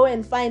 don't go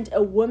and find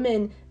a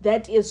woman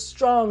that is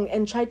strong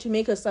and try to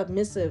make her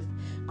submissive.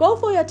 Go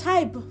for your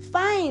type.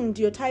 Find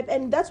your type.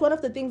 And that's one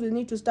of the things we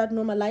need to start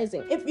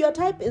normalizing. If your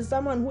type is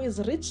someone who is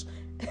rich,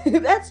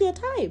 that's your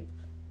type.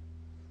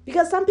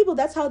 Because some people,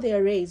 that's how they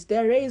are raised.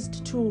 They're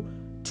raised to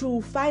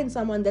find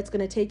someone that's going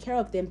to take care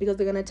of them, because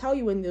they're going to tell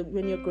you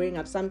when you're growing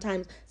up,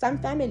 sometimes, some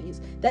families,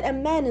 that a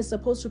man is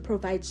supposed to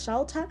provide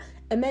shelter,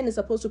 a man is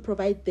supposed to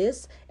provide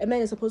this, a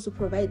man is supposed to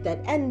provide that.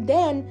 And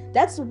then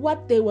that's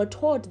what they were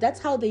taught. That's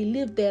how they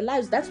live their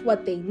lives. That's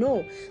what they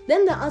know.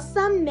 Then there are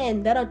some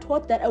men that are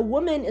taught that a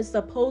woman is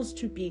supposed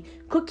to be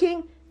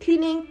cooking,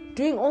 cleaning,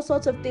 doing all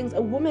sorts of things.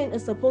 A woman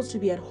is supposed to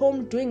be at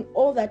home doing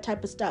all that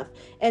type of stuff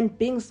and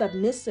being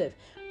submissive.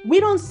 We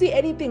don't see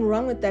anything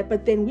wrong with that,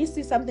 but then we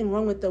see something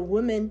wrong with the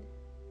woman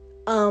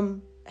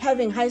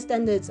having high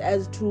standards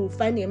as to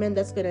finding a man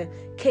that's going to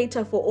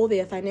cater for all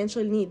their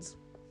financial needs.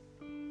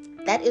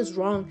 That is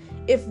wrong.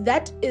 If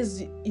that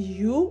is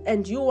you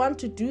and you want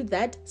to do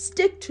that,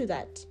 stick to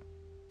that.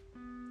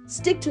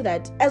 Stick to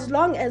that. As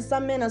long as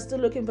some men are still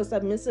looking for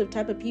submissive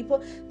type of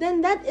people,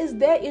 then that is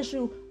their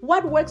issue.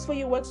 What works for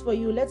you works for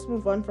you. Let's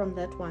move on from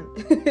that one.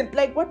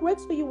 Like, what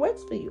works for you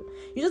works for you.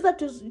 You just have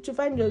to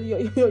find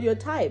your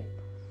type.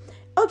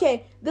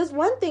 Okay, there's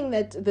one thing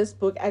that this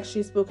book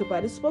actually spoke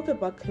about. It spoke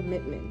about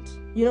commitment.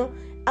 You know,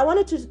 I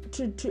wanted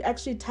to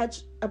actually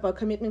touch about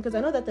commitment, because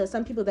I know that there are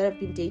some people that have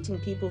been dating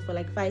people for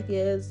like 5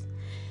 years,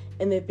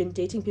 and they've been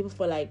dating people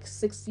for like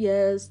 6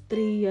 years,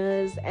 3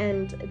 years,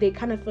 and they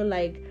kind of feel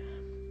like,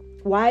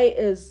 why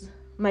is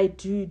my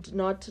dude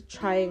not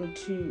trying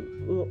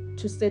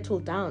to settle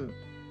down?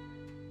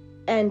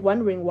 And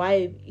wondering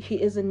why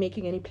he isn't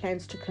making any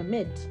plans to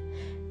commit.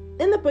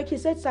 In the book, he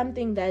said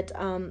something that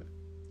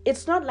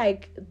it's not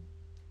like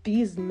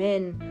these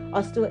men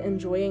are still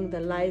enjoying the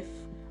life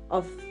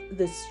of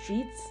the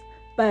streets,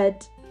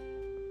 but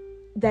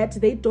that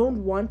they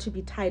don't want to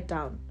be tied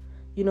down.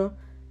 You know,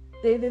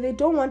 they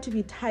don't want to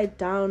be tied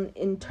down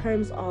in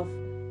terms of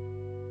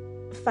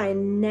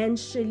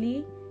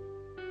financially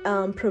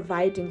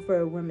providing for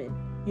a woman.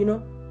 You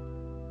know,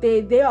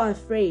 they are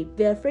afraid.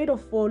 They're afraid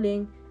of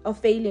failing.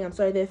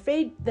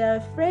 They're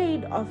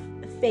afraid of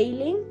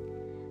failing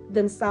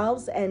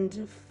themselves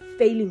and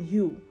failing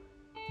you.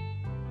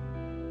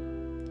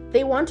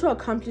 They want to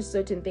accomplish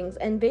certain things,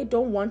 and they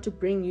don't want to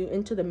bring you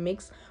into the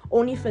mix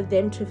only for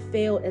them to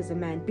fail as a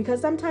man. Because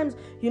sometimes,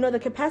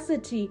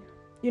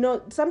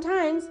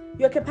 sometimes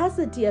your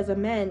capacity as a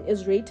man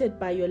is rated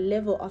by your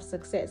level of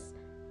success.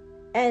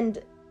 And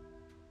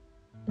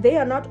they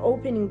are not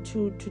opening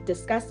to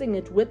discussing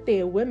it with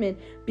their women,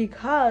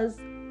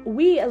 because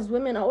we as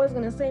women are always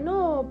going to say,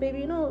 no,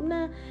 baby, no,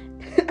 nah,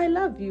 I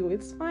love you.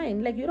 It's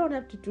fine. Like, you don't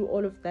have to do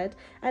all of that.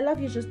 I love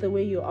you just the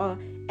way you are.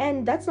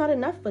 And that's not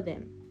enough for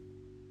them.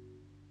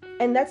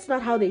 And that's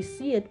not how they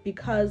see it,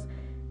 because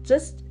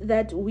just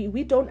that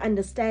we don't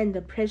understand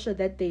the pressure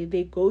that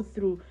they go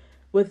through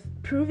with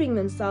proving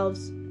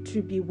themselves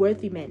to be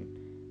worthy men.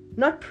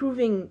 Not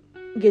proving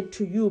it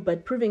to you,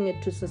 but proving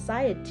it to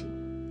society.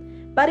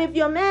 But if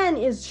your man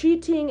is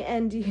cheating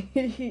and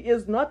he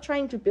is not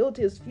trying to build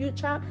his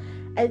future,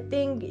 I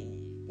think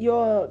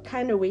you're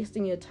kind of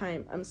wasting your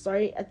time. I'm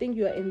sorry. I think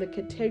you're in the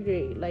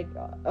category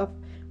of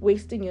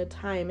wasting your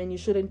time, and you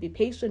shouldn't be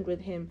patient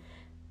with him.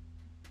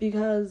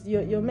 Because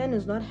your man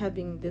is not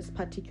having this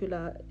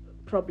particular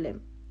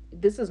problem.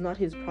 This is not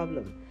his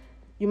problem.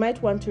 You might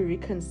want to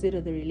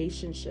reconsider the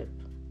relationship,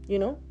 you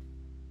know?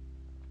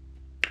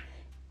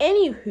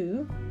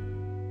 Anywho,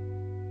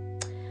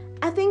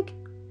 I think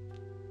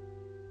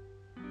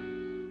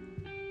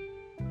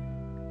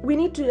we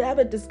need to have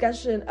a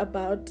discussion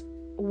about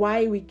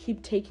why we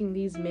keep taking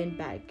these men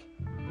back.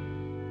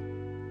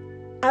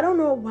 I don't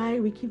know why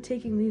we keep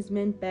taking these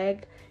men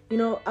back,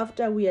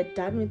 after we are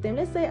done with them.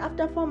 Let's say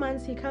after 4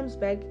 months, he comes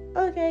back.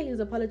 Okay, he's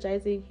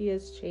apologizing. He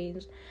has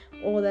changed,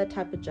 all that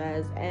type of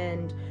jazz.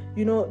 And,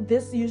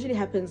 this usually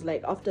happens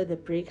like after the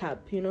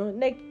breakup,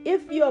 like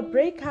if your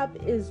breakup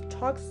is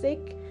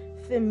toxic,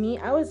 for me,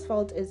 I always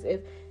felt as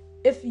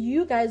if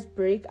you guys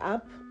break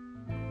up,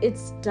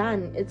 it's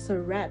done. It's a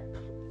wrap.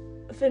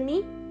 For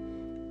me,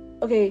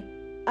 okay,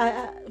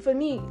 for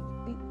me,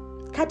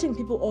 cutting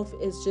people off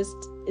is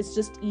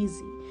just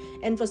easy.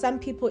 And for some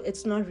people,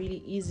 it's not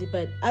really easy.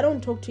 But I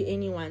don't talk to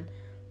anyone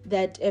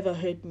that ever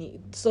hurt me,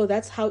 so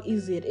that's how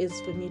easy it is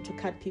for me to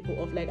cut people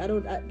off. Like,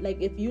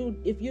 if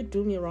you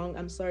do me wrong,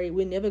 I'm sorry,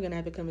 we're never gonna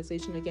have a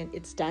conversation again.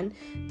 It's done.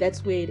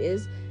 That's where it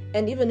is.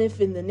 And even if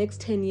in the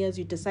next 10 years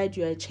you decide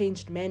you're a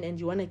changed man and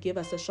you want to give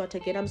us a shot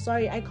again, I'm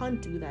sorry, I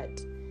can't do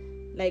that.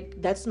 Like,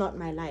 that's not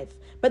my life.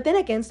 But then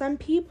again, some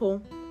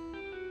people,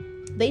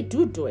 they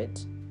do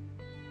it.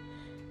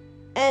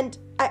 And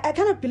I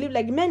kind of believe,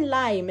 like, men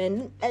lie,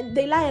 man. And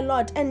they lie a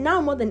lot. And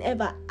now more than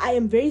ever, I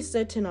am very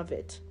certain of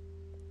it.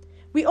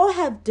 We all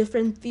have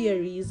different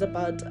theories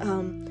about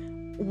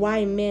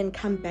why men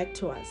come back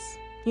to us,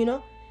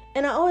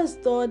 And I always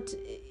thought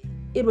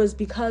it was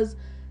because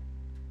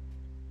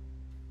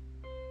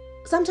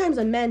sometimes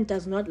a man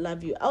does not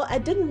love you. I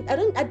didn't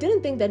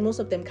think that most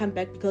of them come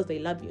back because they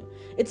love you.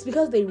 It's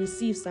because they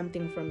receive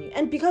something from you.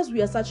 And because we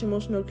are such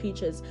emotional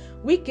creatures,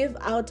 we give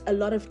out a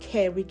lot of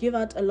care. We give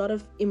out a lot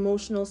of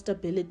emotional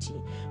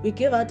stability. We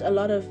give out a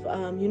lot of,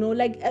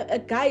 like a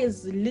guy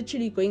is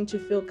literally going to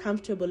feel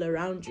comfortable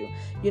around you.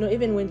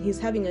 Even when he's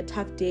having a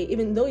tough day,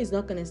 even though he's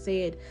not going to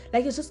say it,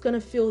 like he's just going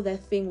to feel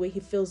that thing where he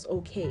feels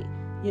okay.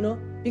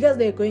 Because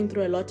they're going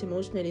through a lot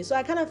emotionally. So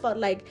I kind of felt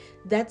like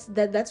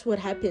that's what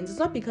happens. It's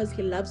not because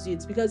he loves you,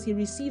 it's because he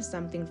receives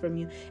something from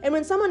you. And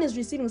when someone is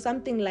receiving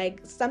something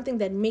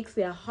that makes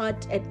their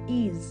heart at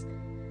ease,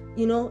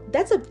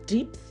 that's a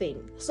deep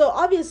thing. So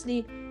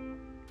obviously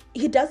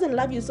he doesn't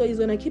love you, so he's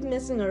gonna keep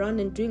messing around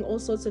and doing all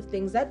sorts of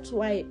things. That's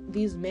why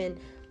these men,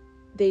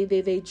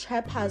 they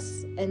trap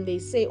us and they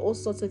say all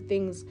sorts of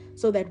things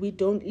so that we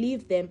don't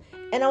leave them.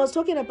 And I was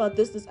talking about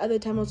this other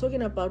time. I was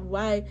talking about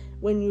why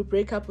when you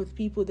break up with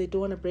people, they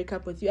don't want to break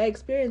up with you. I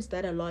experienced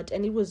that a lot,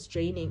 and it was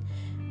draining.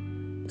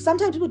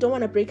 Sometimes people don't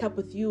want to break up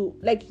with you.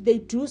 Like, they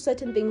do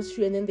certain things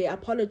to you and then they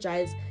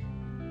apologize,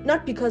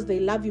 not because they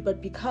love you,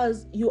 but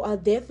because you are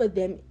there for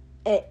them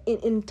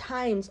in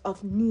times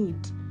of need.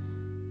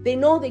 They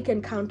know they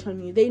can count on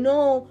you. They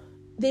know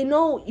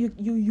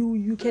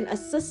you can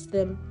assist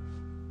them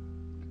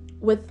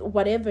with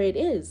whatever it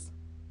is.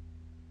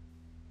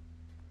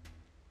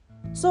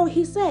 So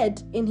he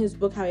said in his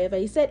book, however,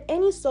 he said,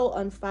 any soul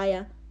on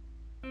fire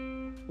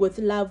with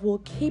love will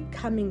keep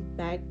coming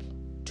back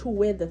to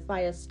where the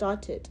fire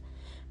started.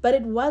 But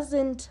it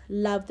wasn't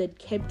love that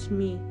kept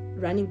me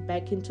running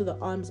back into the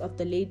arms of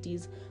the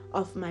ladies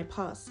of my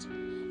past.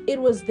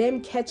 It was them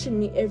catching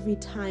me every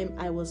time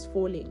I was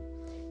falling.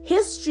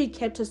 History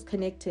kept us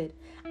connected.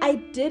 I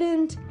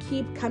didn't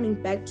keep coming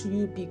back to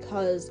you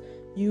because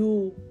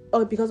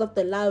of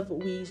the love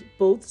we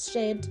both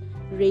shared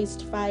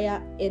raised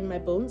fire in my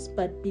bones,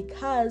 but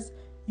because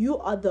you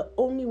are the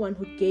only one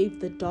who gave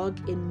the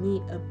dog in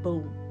me a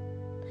bone.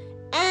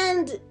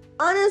 And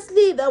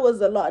honestly, that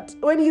was a lot.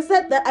 When he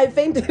said that, I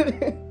fainted.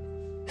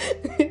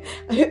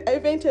 I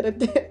fainted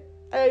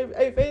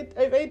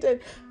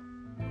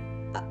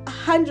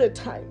 100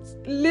 times.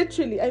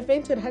 Literally, I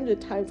fainted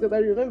 100 times, because I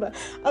remember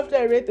after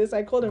I read this,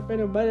 I called a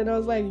friend of mine and I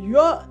was like,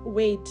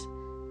 wait,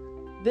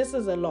 this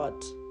is a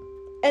lot.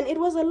 And it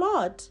was a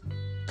lot.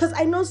 Because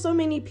I know so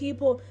many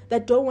people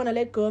that don't want to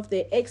let go of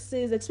their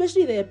exes,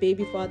 especially their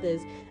baby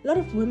fathers. A lot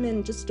of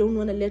women just don't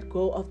want to let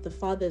go of the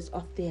fathers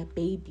of their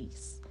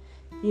babies.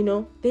 They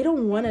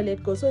don't want to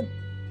let go. So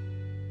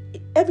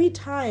every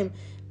time,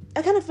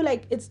 I kind of feel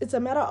like it's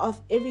a matter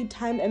of every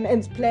time a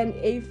man's plan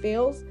A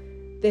fails,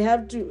 they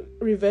have to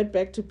revert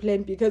back to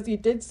plan, because he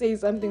did say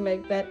something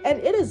like that. And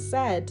it is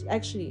sad,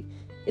 actually.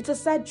 It's a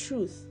sad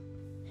truth.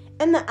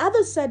 And the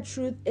other sad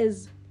truth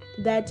is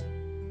that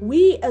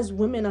we as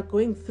women are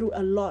going through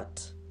a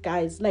lot,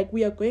 guys. Like,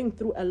 we are going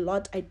through a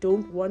lot. I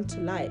don't want to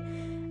lie.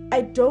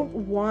 I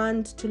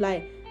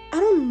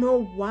don't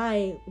know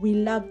why we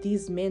love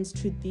these men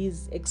to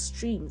these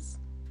extremes.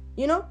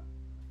 We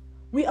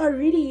are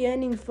really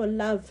yearning for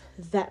love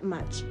that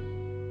much.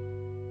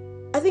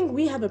 I think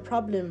we have a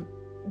problem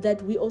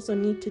that we also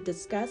need to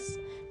discuss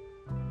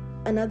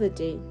another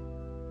day.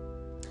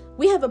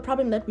 We have a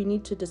problem that we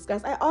need to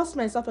discuss. I asked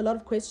myself a lot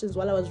of questions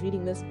while I was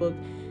reading this book.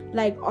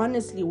 Like,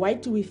 honestly, why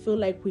do we feel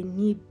like we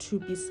need to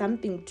be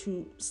something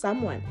to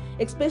someone?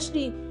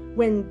 Especially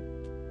when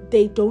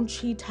they don't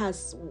treat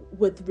us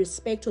with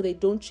respect, or they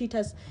don't treat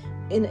us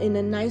in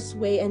a nice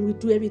way, and we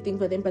do everything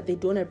for them, but they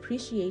don't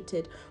appreciate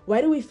it. Why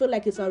do we feel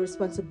like it's our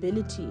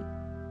responsibility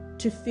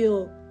to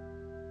feel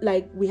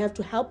like we have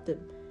to help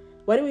them?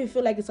 Why do we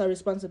feel like it's our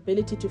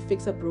responsibility to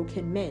fix a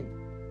broken man?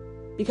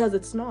 Because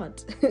it's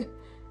not.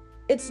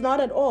 It's not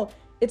at all.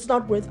 It's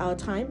not worth our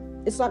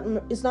time. It's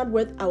not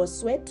worth our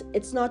sweat.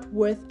 It's not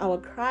worth our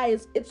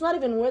cries. It's not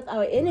even worth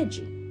our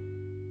energy.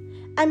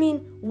 I mean,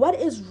 what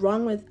is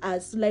wrong with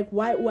us? Like,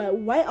 why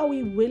are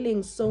we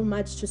willing so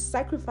much to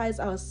sacrifice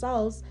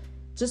ourselves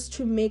just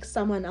to make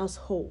someone else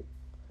whole?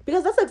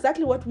 Because that's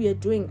exactly what we are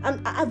doing.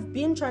 I've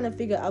been trying to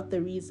figure out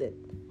the reason.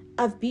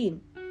 But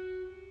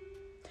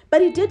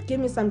he did give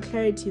me some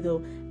clarity,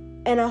 though.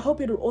 And I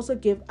hope it will also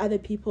give other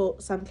people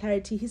some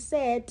clarity. He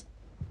said,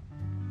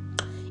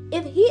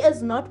 if he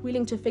is not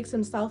willing to fix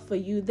himself for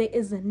you, there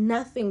is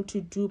nothing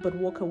to do but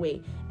walk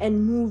away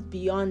and move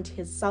beyond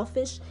his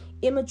selfish,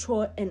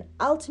 immature, and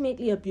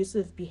ultimately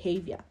abusive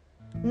behavior.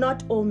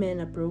 Not all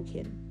men are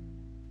broken.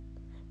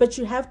 But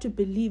you have to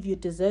believe you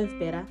deserve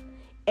better,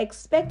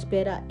 expect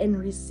better, and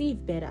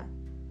receive better.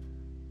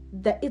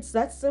 It's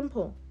that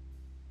simple.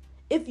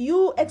 If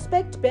you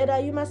expect better,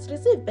 you must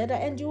receive better,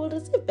 and you will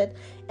receive better.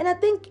 And I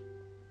think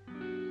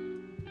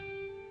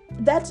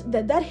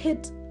that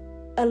hit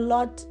a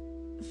lot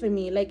for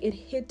me. Like,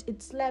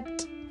 it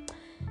slapped.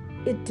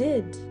 It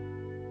did.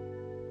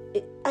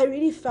 I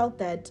really felt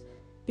that,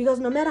 because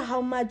no matter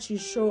how much you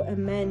show a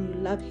man you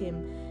love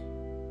him,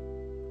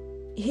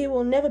 he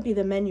will never be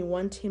the man you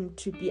want him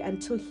to be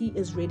until he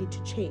is ready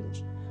to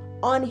change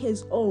on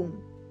his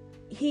own.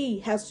 He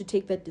has to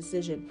take that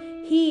decision.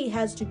 He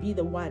has to be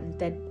the one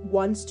that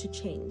wants to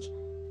change.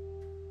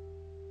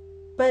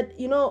 But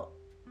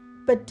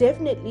but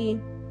definitely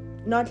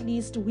not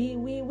least,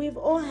 we've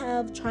all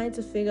have tried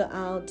to figure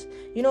out,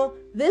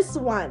 this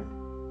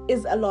one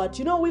is a lot.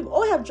 We've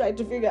all have tried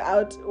to figure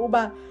out,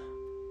 Uba,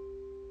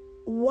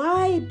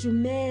 why do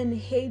men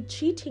hate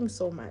cheating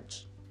so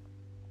much?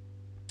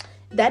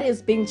 That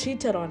is being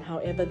cheated on,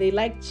 however. They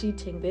like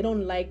cheating. They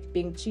don't like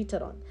being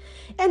cheated on.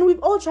 And we've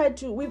all tried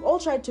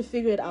to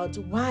figure it out.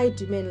 Why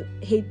do men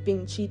hate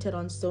being cheated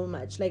on so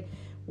much? Like,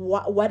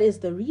 what is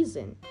the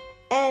reason?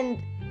 And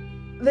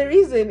the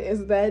reason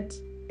is that,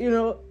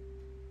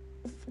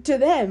 to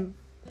them,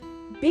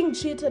 being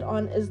cheated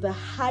on is the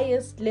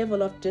highest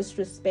level of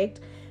disrespect,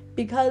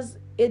 because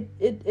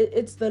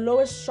it's the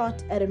lowest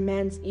shot at a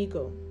man's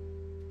ego.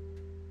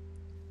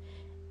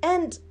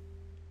 And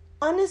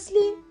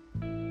honestly,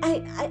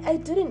 I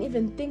didn't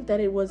even think that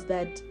it was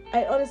that.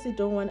 I honestly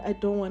don't want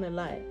to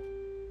lie.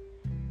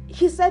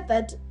 He said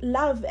that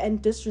love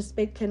and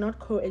disrespect cannot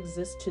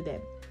coexist to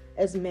them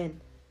as men.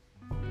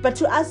 But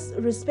to us,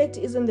 respect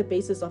isn't the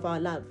basis of our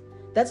love.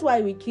 That's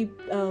why we keep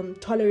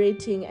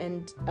tolerating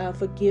and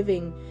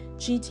forgiving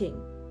cheating.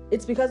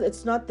 It's because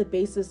it's not the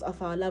basis of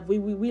our love.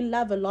 We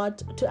love a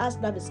lot. To us,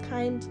 love is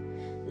kind,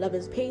 love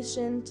is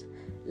patient,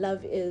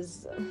 love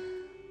is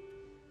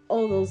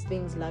all those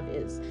things love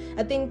is.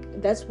 I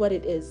think that's what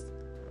it is.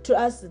 To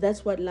us,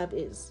 that's what love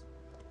is.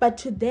 But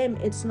to them,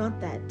 it's not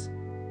that.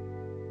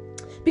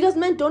 Because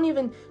men don't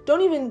even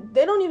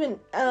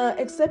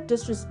accept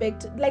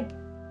disrespect. Like,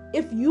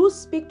 if you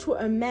speak to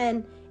a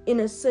man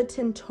in a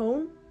certain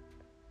tone,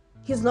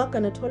 he's not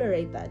going to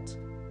tolerate that.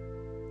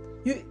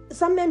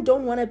 Some men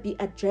don't want to be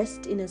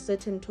addressed in a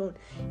certain tone.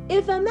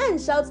 If a man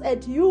shouts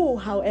at you,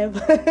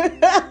 however,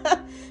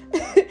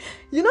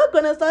 you're not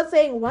going to start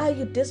saying, why are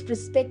you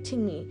disrespecting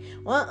me?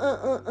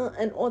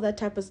 And all that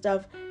type of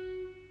stuff.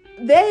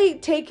 They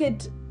take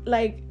it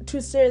like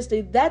too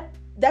seriously.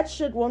 That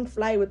shit won't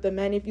fly with the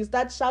man if you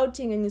start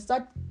shouting and you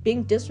start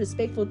being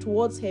disrespectful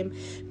towards him,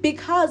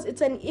 because it's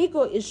an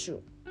ego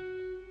issue.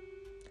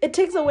 It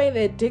takes away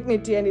their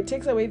dignity and it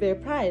takes away their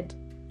pride,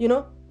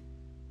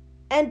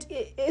 And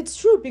it's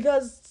true,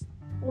 because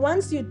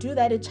once you do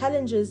that, it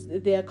challenges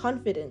their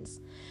confidence.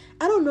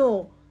 I don't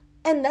know.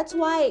 And that's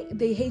why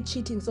they hate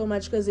cheating so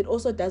much, because it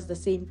also does the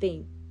same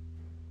thing.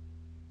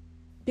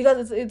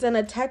 Because it's an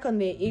attack on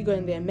their ego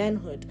and their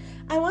manhood.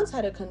 I once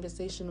had a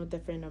conversation with a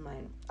friend of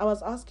mine. I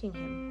was asking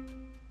him.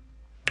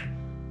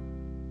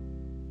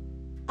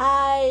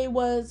 I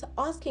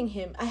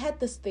had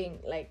this thing,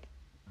 like,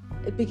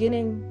 at the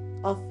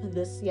beginning of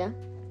this year.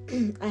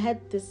 I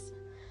had this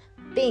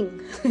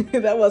thing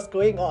that was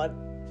going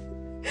on.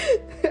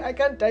 I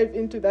can't dive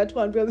into that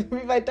one, because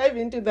if I dive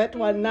into that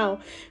one now,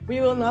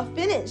 we will not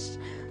finish.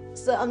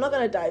 So I'm not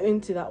going to dive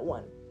into that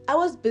one. I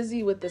was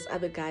busy with this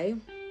other guy.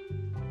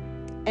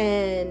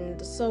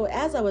 And so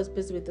as I was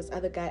busy with this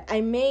other guy,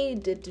 I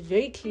made it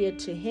very clear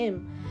to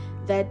him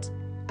that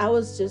I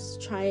was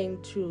just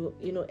trying to,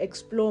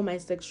 explore my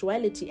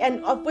sexuality.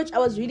 And of which I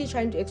was really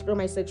trying to explore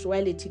my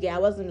sexuality. Yeah, I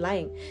wasn't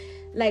lying.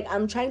 Like,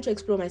 I'm trying to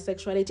explore my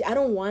sexuality. I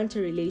don't want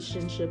a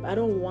relationship. I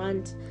don't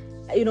want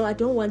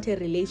a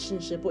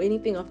relationship or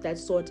anything of that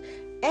sort.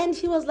 And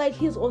he was like,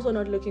 he's also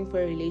not looking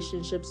for a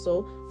relationship.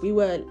 So we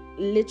were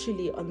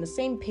literally on the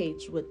same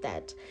page with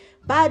that.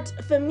 But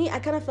for me, I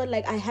kind of felt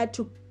like I had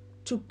to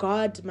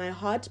guard my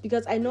heart,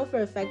 because I know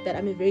for a fact that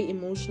I'm a very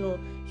emotional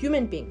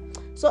human being.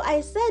 So I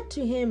said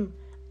to him,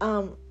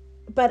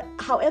 but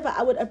however,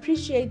 I would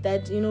appreciate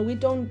that, we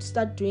don't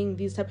start doing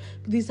these type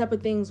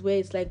of things where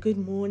it's like, good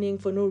morning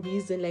for no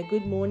reason, like,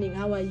 good morning,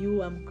 how are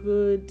you, I'm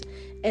good,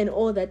 and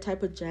all that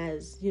type of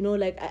jazz,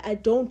 like, I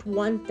don't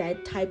want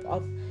that type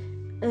of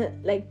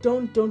like,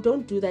 don't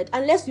do that.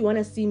 Unless you want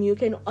to see me, you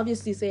can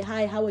obviously say,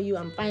 hi, how are you,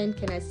 I'm fine,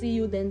 can I see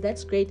you? Then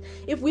that's great.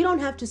 If we don't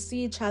have to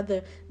see each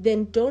other,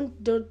 then don't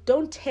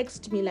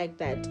text me like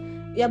that,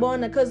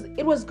 because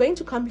it was going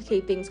to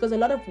complicate things. Because a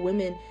lot of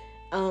women,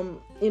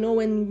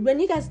 when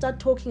you guys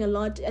start talking a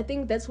lot, I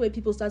think that's where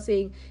people start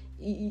saying,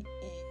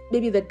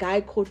 maybe the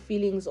guy caught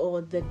feelings or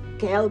the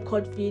girl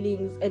caught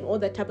feelings and all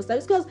that type of stuff.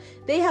 It's because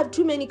they have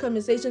too many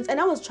conversations, and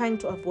I was trying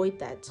to avoid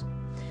that.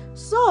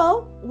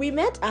 So we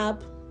met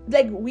up.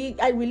 Like, we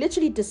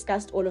literally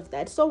discussed all of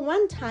that. So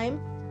one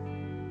time,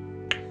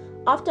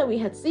 after we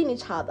had seen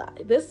each other,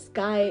 this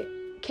guy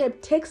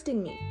kept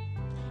texting me.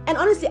 And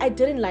honestly, I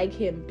didn't like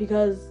him,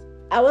 because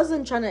I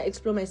wasn't trying to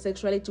explore my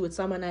sexuality with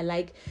someone I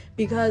like,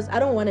 because I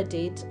don't want to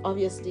date,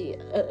 obviously.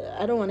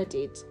 I don't want to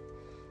date.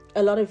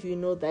 A lot of you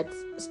know that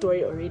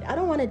story already. I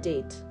don't want to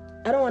date.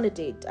 I don't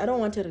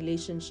want a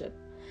relationship.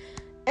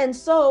 And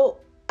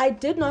so I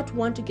did not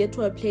want to get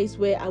to a place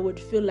where I would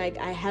feel like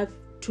I have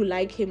to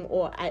like him,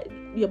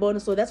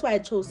 so that's why I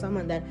chose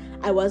someone that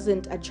I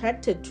wasn't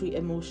attracted to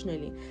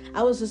emotionally.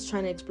 I was just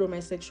trying to explore my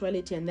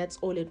sexuality, and that's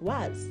all it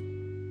was.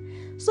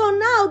 So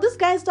now this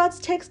guy starts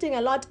texting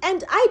a lot,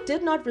 and I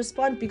did not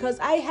respond because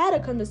I had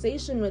a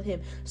conversation with him.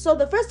 So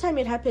the first time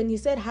it happened, he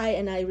said hi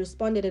and I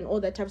responded and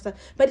all that type of stuff,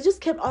 but he just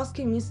kept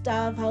asking me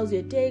stuff. How's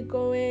your day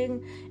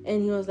going?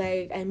 And he was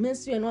like, I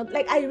miss you and all.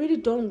 Like, I really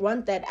don't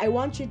want that. I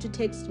want you to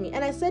text me.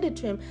 And I said it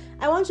to him,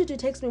 I want you to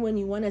text me when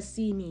you want to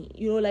see me.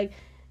 Like,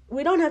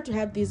 we don't have to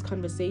have these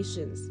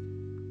conversations.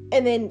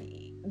 And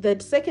then the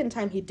second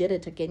time he did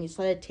it again, he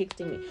started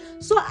texting me.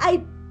 So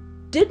I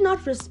did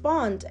not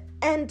respond,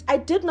 and I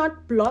did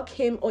not block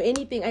him or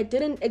anything. I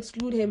didn't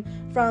exclude him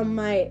from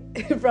my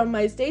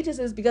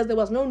statuses because there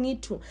was no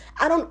need to.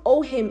 I don't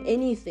owe him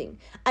anything.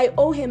 I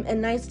owe him a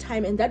nice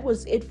time, and that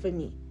was it for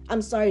me.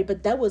 I'm sorry,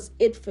 but that was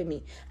it for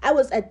me. I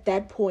was at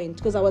that point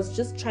because I was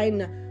just trying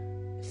to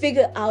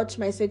figure out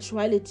my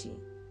sexuality,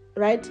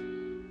 right?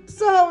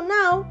 So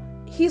now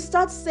he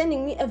starts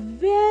sending me a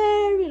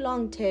very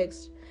long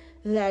text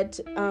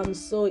that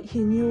so he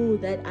knew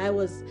that I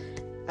was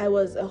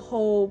a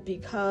hoe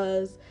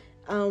because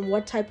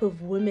what type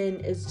of woman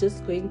is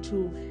just going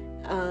to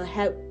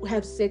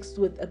have sex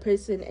with a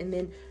person and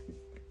then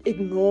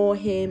ignore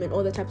him and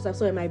all that type of stuff.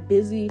 So am I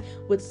busy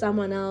with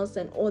someone else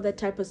and all that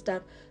type of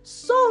stuff?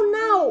 So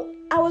now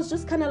I was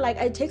just kind of like,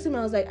 I texted him,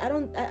 I was like,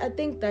 I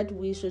think that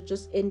we should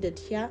just end it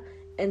here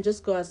and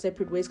just go our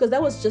separate ways, because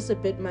that was just a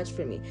bit much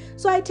for me.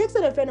 So I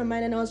texted a friend of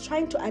mine and I was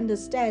trying to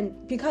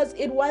understand, because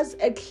it was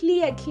a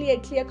clear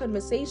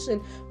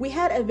conversation. We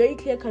had a very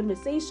clear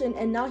conversation,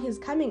 and now he's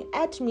coming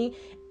at me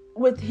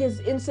with his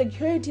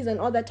insecurities and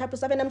all that type of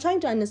stuff. And I'm trying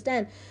to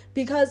understand,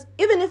 because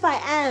even if I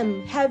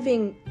am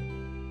having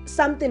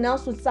something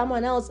else with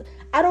someone else,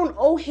 I don't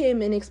owe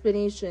him an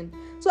explanation.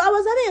 So I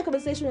was having a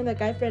conversation with a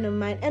guy friend of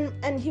mine, and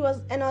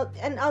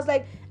I was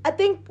like, I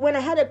think when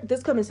I had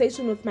this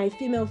conversation with my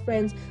female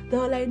friends, they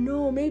were like,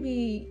 no,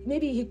 maybe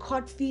he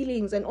caught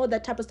feelings and all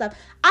that type of stuff.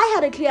 I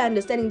had a clear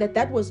understanding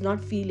that was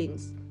not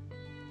feelings.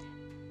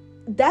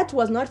 That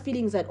was not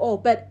feelings at all.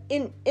 But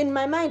in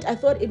my mind, I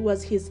thought it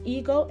was his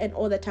ego and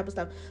all that type of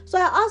stuff. So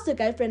I asked a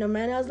guy friend of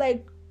mine, I was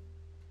like,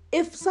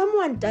 if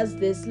someone does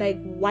this, like,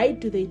 why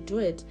do they do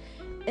it?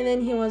 And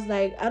then he was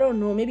like, I don't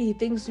know, maybe he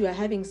thinks you are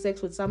having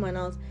sex with someone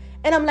else.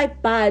 And I'm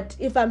like, but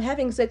if I'm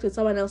having sex with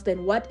someone else,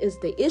 then what is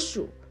the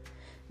issue?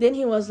 Then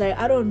he was like,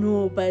 I don't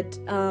know, but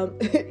I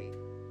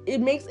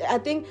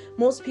think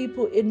most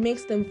people, it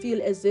makes them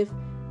feel as if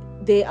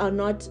they are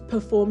not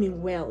performing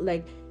well.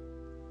 Like,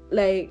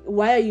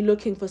 why are you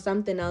looking for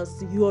something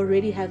else? You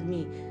already have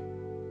me.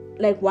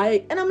 Like,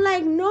 why? And I'm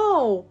like,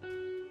 no.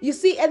 You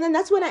see, and then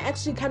that's when I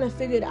actually kind of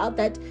figured out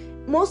that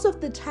most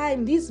of the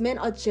time, these men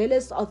are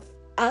jealous of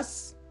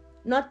us.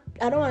 I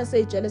don't want to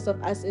say jealous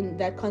of us in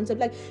that concept.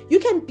 Like, you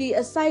can be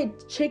a side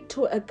chick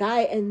to a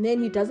guy and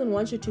then he doesn't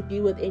want you to be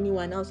with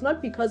anyone else.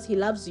 Not because he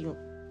loves you.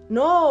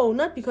 No,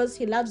 not because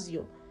he loves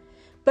you.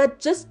 But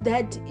just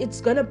that it's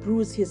going to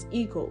bruise his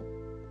ego.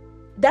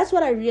 That's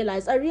what I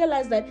realized. I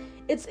realized that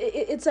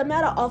it's a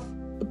matter of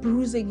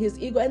bruising his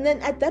ego. And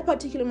then at that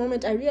particular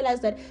moment, I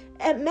realized that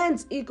a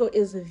man's ego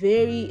is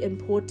very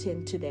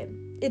important to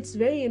them. It's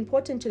very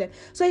important to them.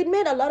 So it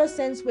made a lot of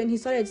sense when he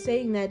started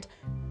saying that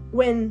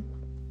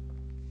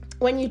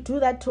when you do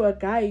that to a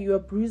guy, you're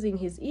bruising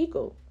his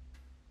ego.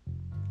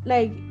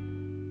 Like,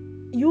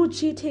 you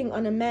cheating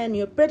on a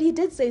man. But he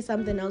did say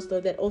something else,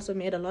 though, that also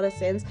made a lot of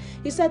sense.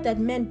 He said that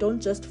men don't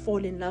just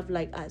fall in love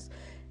like us.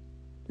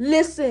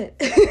 Listen,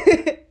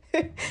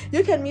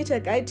 you can meet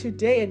a guy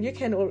today and you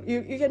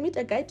can meet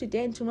a guy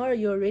today and tomorrow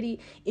you're already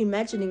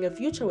imagining a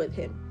future with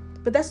him.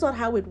 But that's not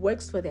how it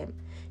works for them.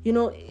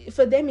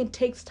 For them, it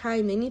takes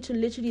time. They need to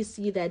literally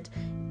see that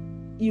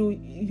you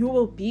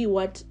will be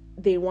what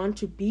they want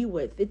to be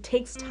with. It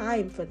takes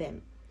time for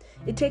them.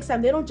 It takes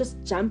time. They don't just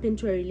jump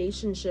into a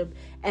relationship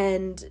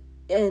and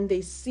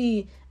they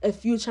see a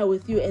future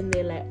with you and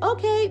they're like,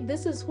 okay,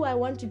 this is who I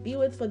want to be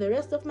with for the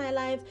rest of my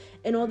life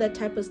and all that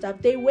type of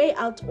stuff. They weigh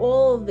out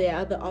all their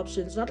other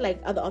options, not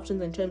like other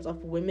options in terms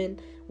of women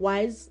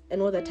wise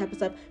and all that type of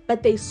stuff,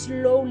 but they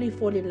slowly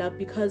fall in love,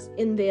 because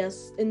in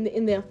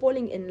their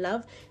falling in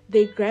love,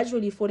 they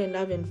gradually fall in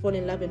love and fall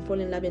in love and fall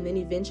in love, and then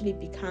eventually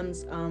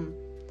becomes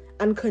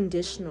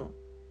unconditional.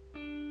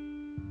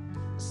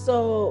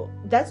 So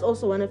that's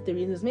also one of the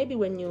reasons. Maybe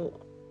when you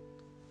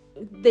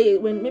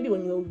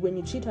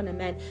cheat on a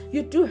man,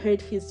 you do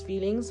hurt his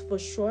feelings for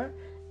sure.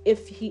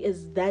 If he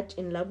is that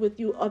in love with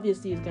you,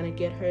 obviously he's gonna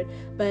get hurt.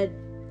 But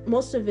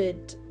most of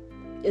it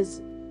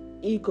is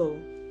ego,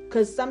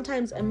 because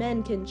sometimes a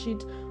man can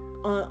cheat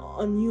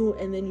on you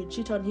and then you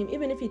cheat on him.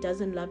 Even if he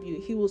doesn't love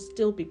you, he will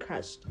still be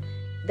crushed.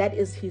 That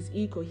is his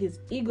ego. His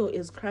ego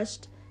is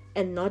crushed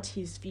and not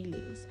his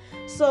feelings.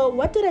 So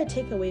what did I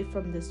take away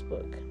from this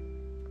book?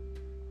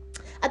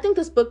 I think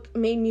this book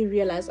made me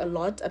realize a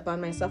lot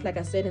about myself, like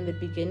I said in the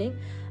beginning.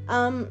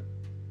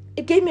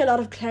 It gave me a lot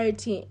of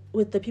clarity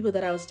with the people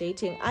that I was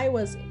dating. I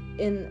was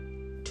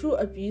in two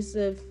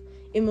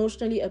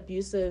emotionally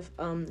abusive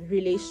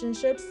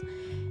relationships.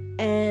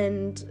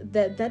 And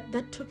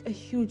that took a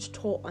huge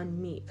toll on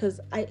me,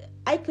 because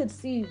I could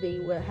see they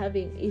were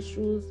having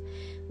issues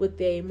with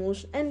their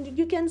emotion. And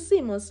you can see,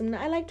 Muslim,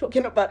 I like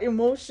talking about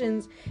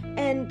emotions,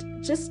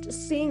 and just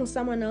seeing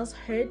someone else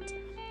hurt.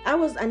 I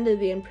was under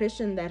the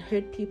impression that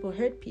hurt people.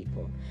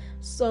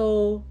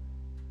 So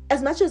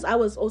as much as I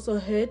was also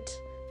hurt,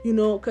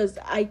 because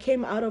I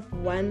came out of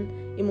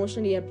one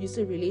emotionally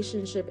abusive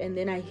relationship, and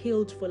then I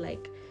healed for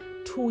like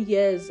 2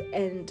 years,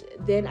 and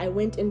then I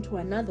went into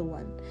another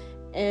one.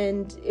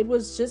 And it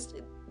was just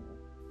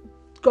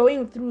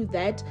going through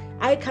that,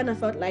 I kind of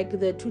felt like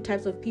the two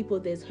types of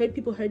people: there's hurt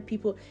people,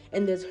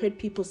 and there's hurt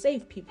people,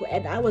 save people.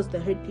 And I was the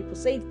hurt people,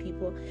 save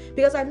people,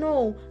 because I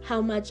know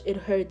how much it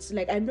hurts.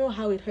 Like, I know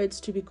how it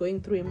hurts to be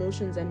going through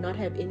emotions and not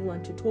have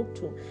anyone to talk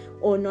to,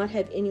 or not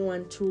have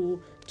anyone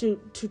to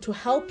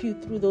help you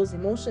through those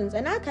emotions.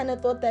 And I kind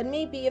of thought that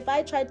maybe if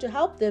I tried to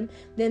help them,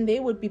 then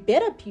they would be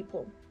better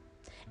people.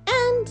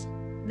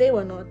 And they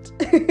were not.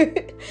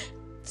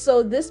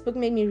 So this book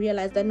made me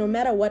realize that no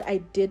matter what I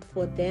did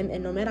for them,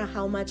 and no matter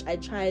how much I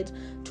tried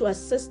to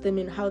assist them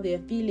in how they're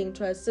feeling,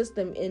 to assist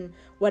them in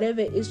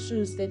whatever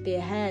issues that they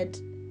had,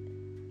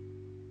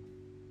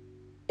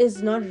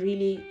 is not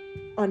really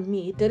on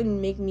me. It didn't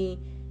make me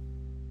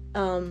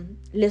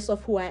less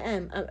of who I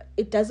am.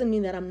 It doesn't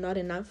mean that I'm not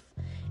enough.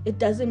 It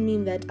doesn't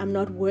mean that I'm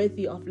not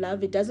worthy of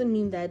love. It doesn't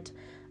mean that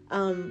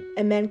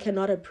a man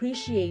cannot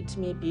appreciate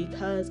me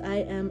because I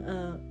am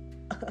a...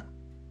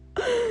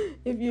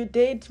 If you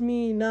date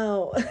me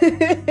now,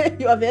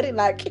 you are very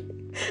lucky.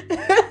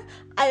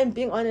 I am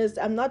being honest.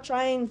 I'm not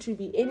trying to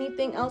be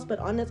anything else but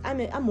honest.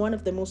 I'm one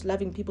of the most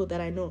loving people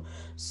that I know.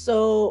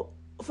 So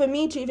for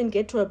me to even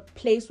get to a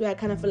place where I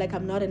kind of feel like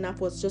I'm not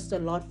enough was just a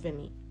lot for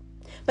me.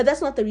 But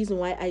that's not the reason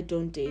why I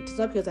don't date. It's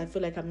not because I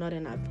feel like I'm not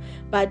enough.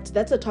 But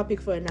that's a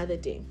topic for another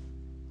day.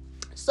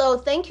 So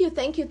thank you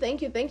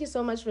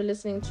so much for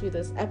listening to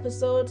this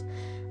episode.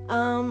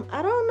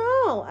 I don't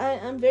know.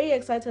 I'm very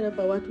excited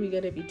about what we're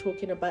going to be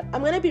talking about.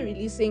 I'm going to be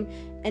releasing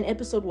an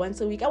episode once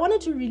a week. I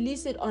wanted to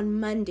release it on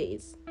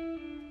Mondays.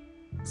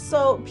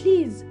 So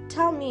please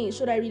tell me,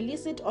 should I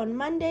release it on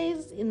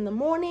Mondays in the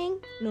morning?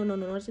 No,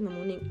 not in the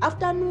morning.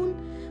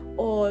 Afternoon?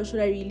 Or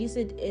should I release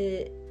it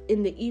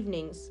in the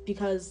evenings?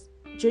 Because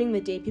during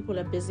the day, people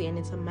are busy and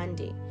it's a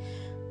Monday.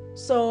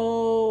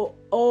 So,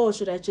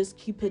 should I just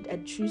keep it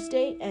at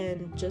Tuesday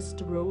and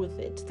just roll with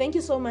it? Thank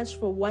you so much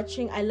for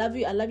watching. I love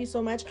you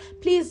so much.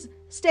 Please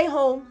stay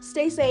home,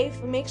 stay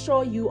safe, make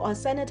sure you are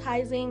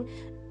sanitizing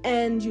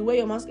and you wear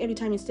your mask every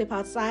time you step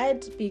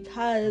outside,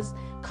 because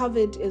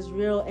COVID is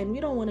real and we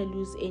don't want to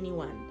lose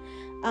anyone.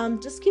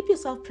 Just keep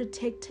yourself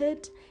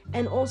protected,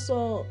 and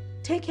also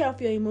take care of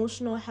your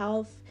emotional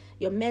health,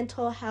 your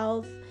mental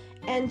health,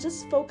 and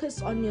just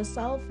focus on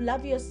yourself,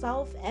 love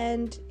yourself.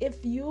 And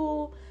if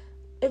you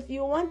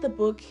want the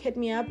book, hit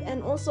me up.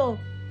 And also,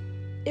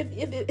 if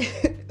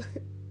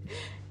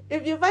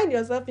you find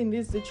yourself in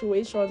these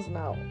situations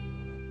now,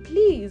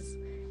 please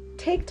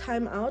take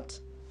time out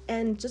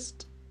and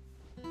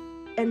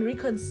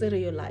reconsider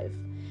your life.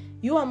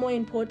 You are more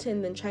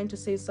important than trying to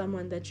save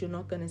someone that you're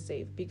not going to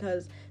save,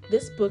 because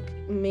this book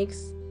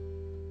makes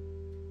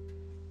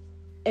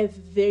a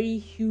very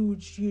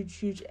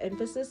huge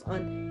emphasis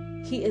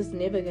on he is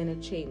never going to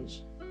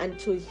change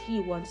until he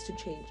wants to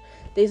change.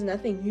 There's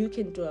nothing you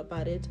can do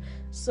about it.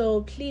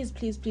 So please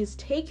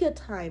take your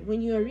time.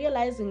 When you're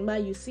realizing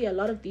that you see a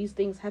lot of these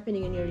things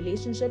happening in your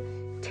relationship,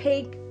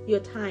 take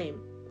your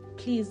time.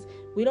 Please,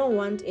 we don't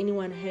want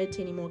anyone hurt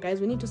anymore, guys.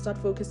 We need to start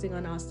focusing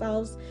on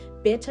ourselves,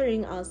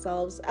 bettering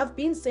ourselves. I've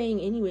been saying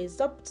anyways,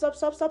 stop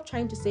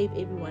trying to save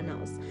everyone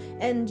else.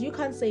 And you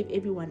can't save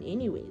everyone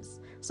anyways.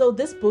 So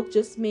this book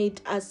just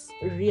made us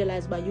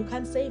realize that you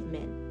can't save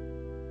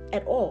men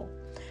at all.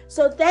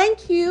 So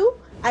thank you.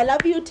 I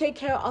love you. Take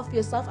care of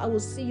yourself. I will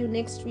see you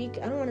next week.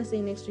 I don't want to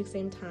say next week,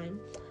 same time,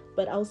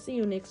 but I'll see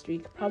you next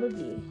week,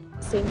 probably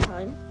same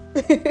time.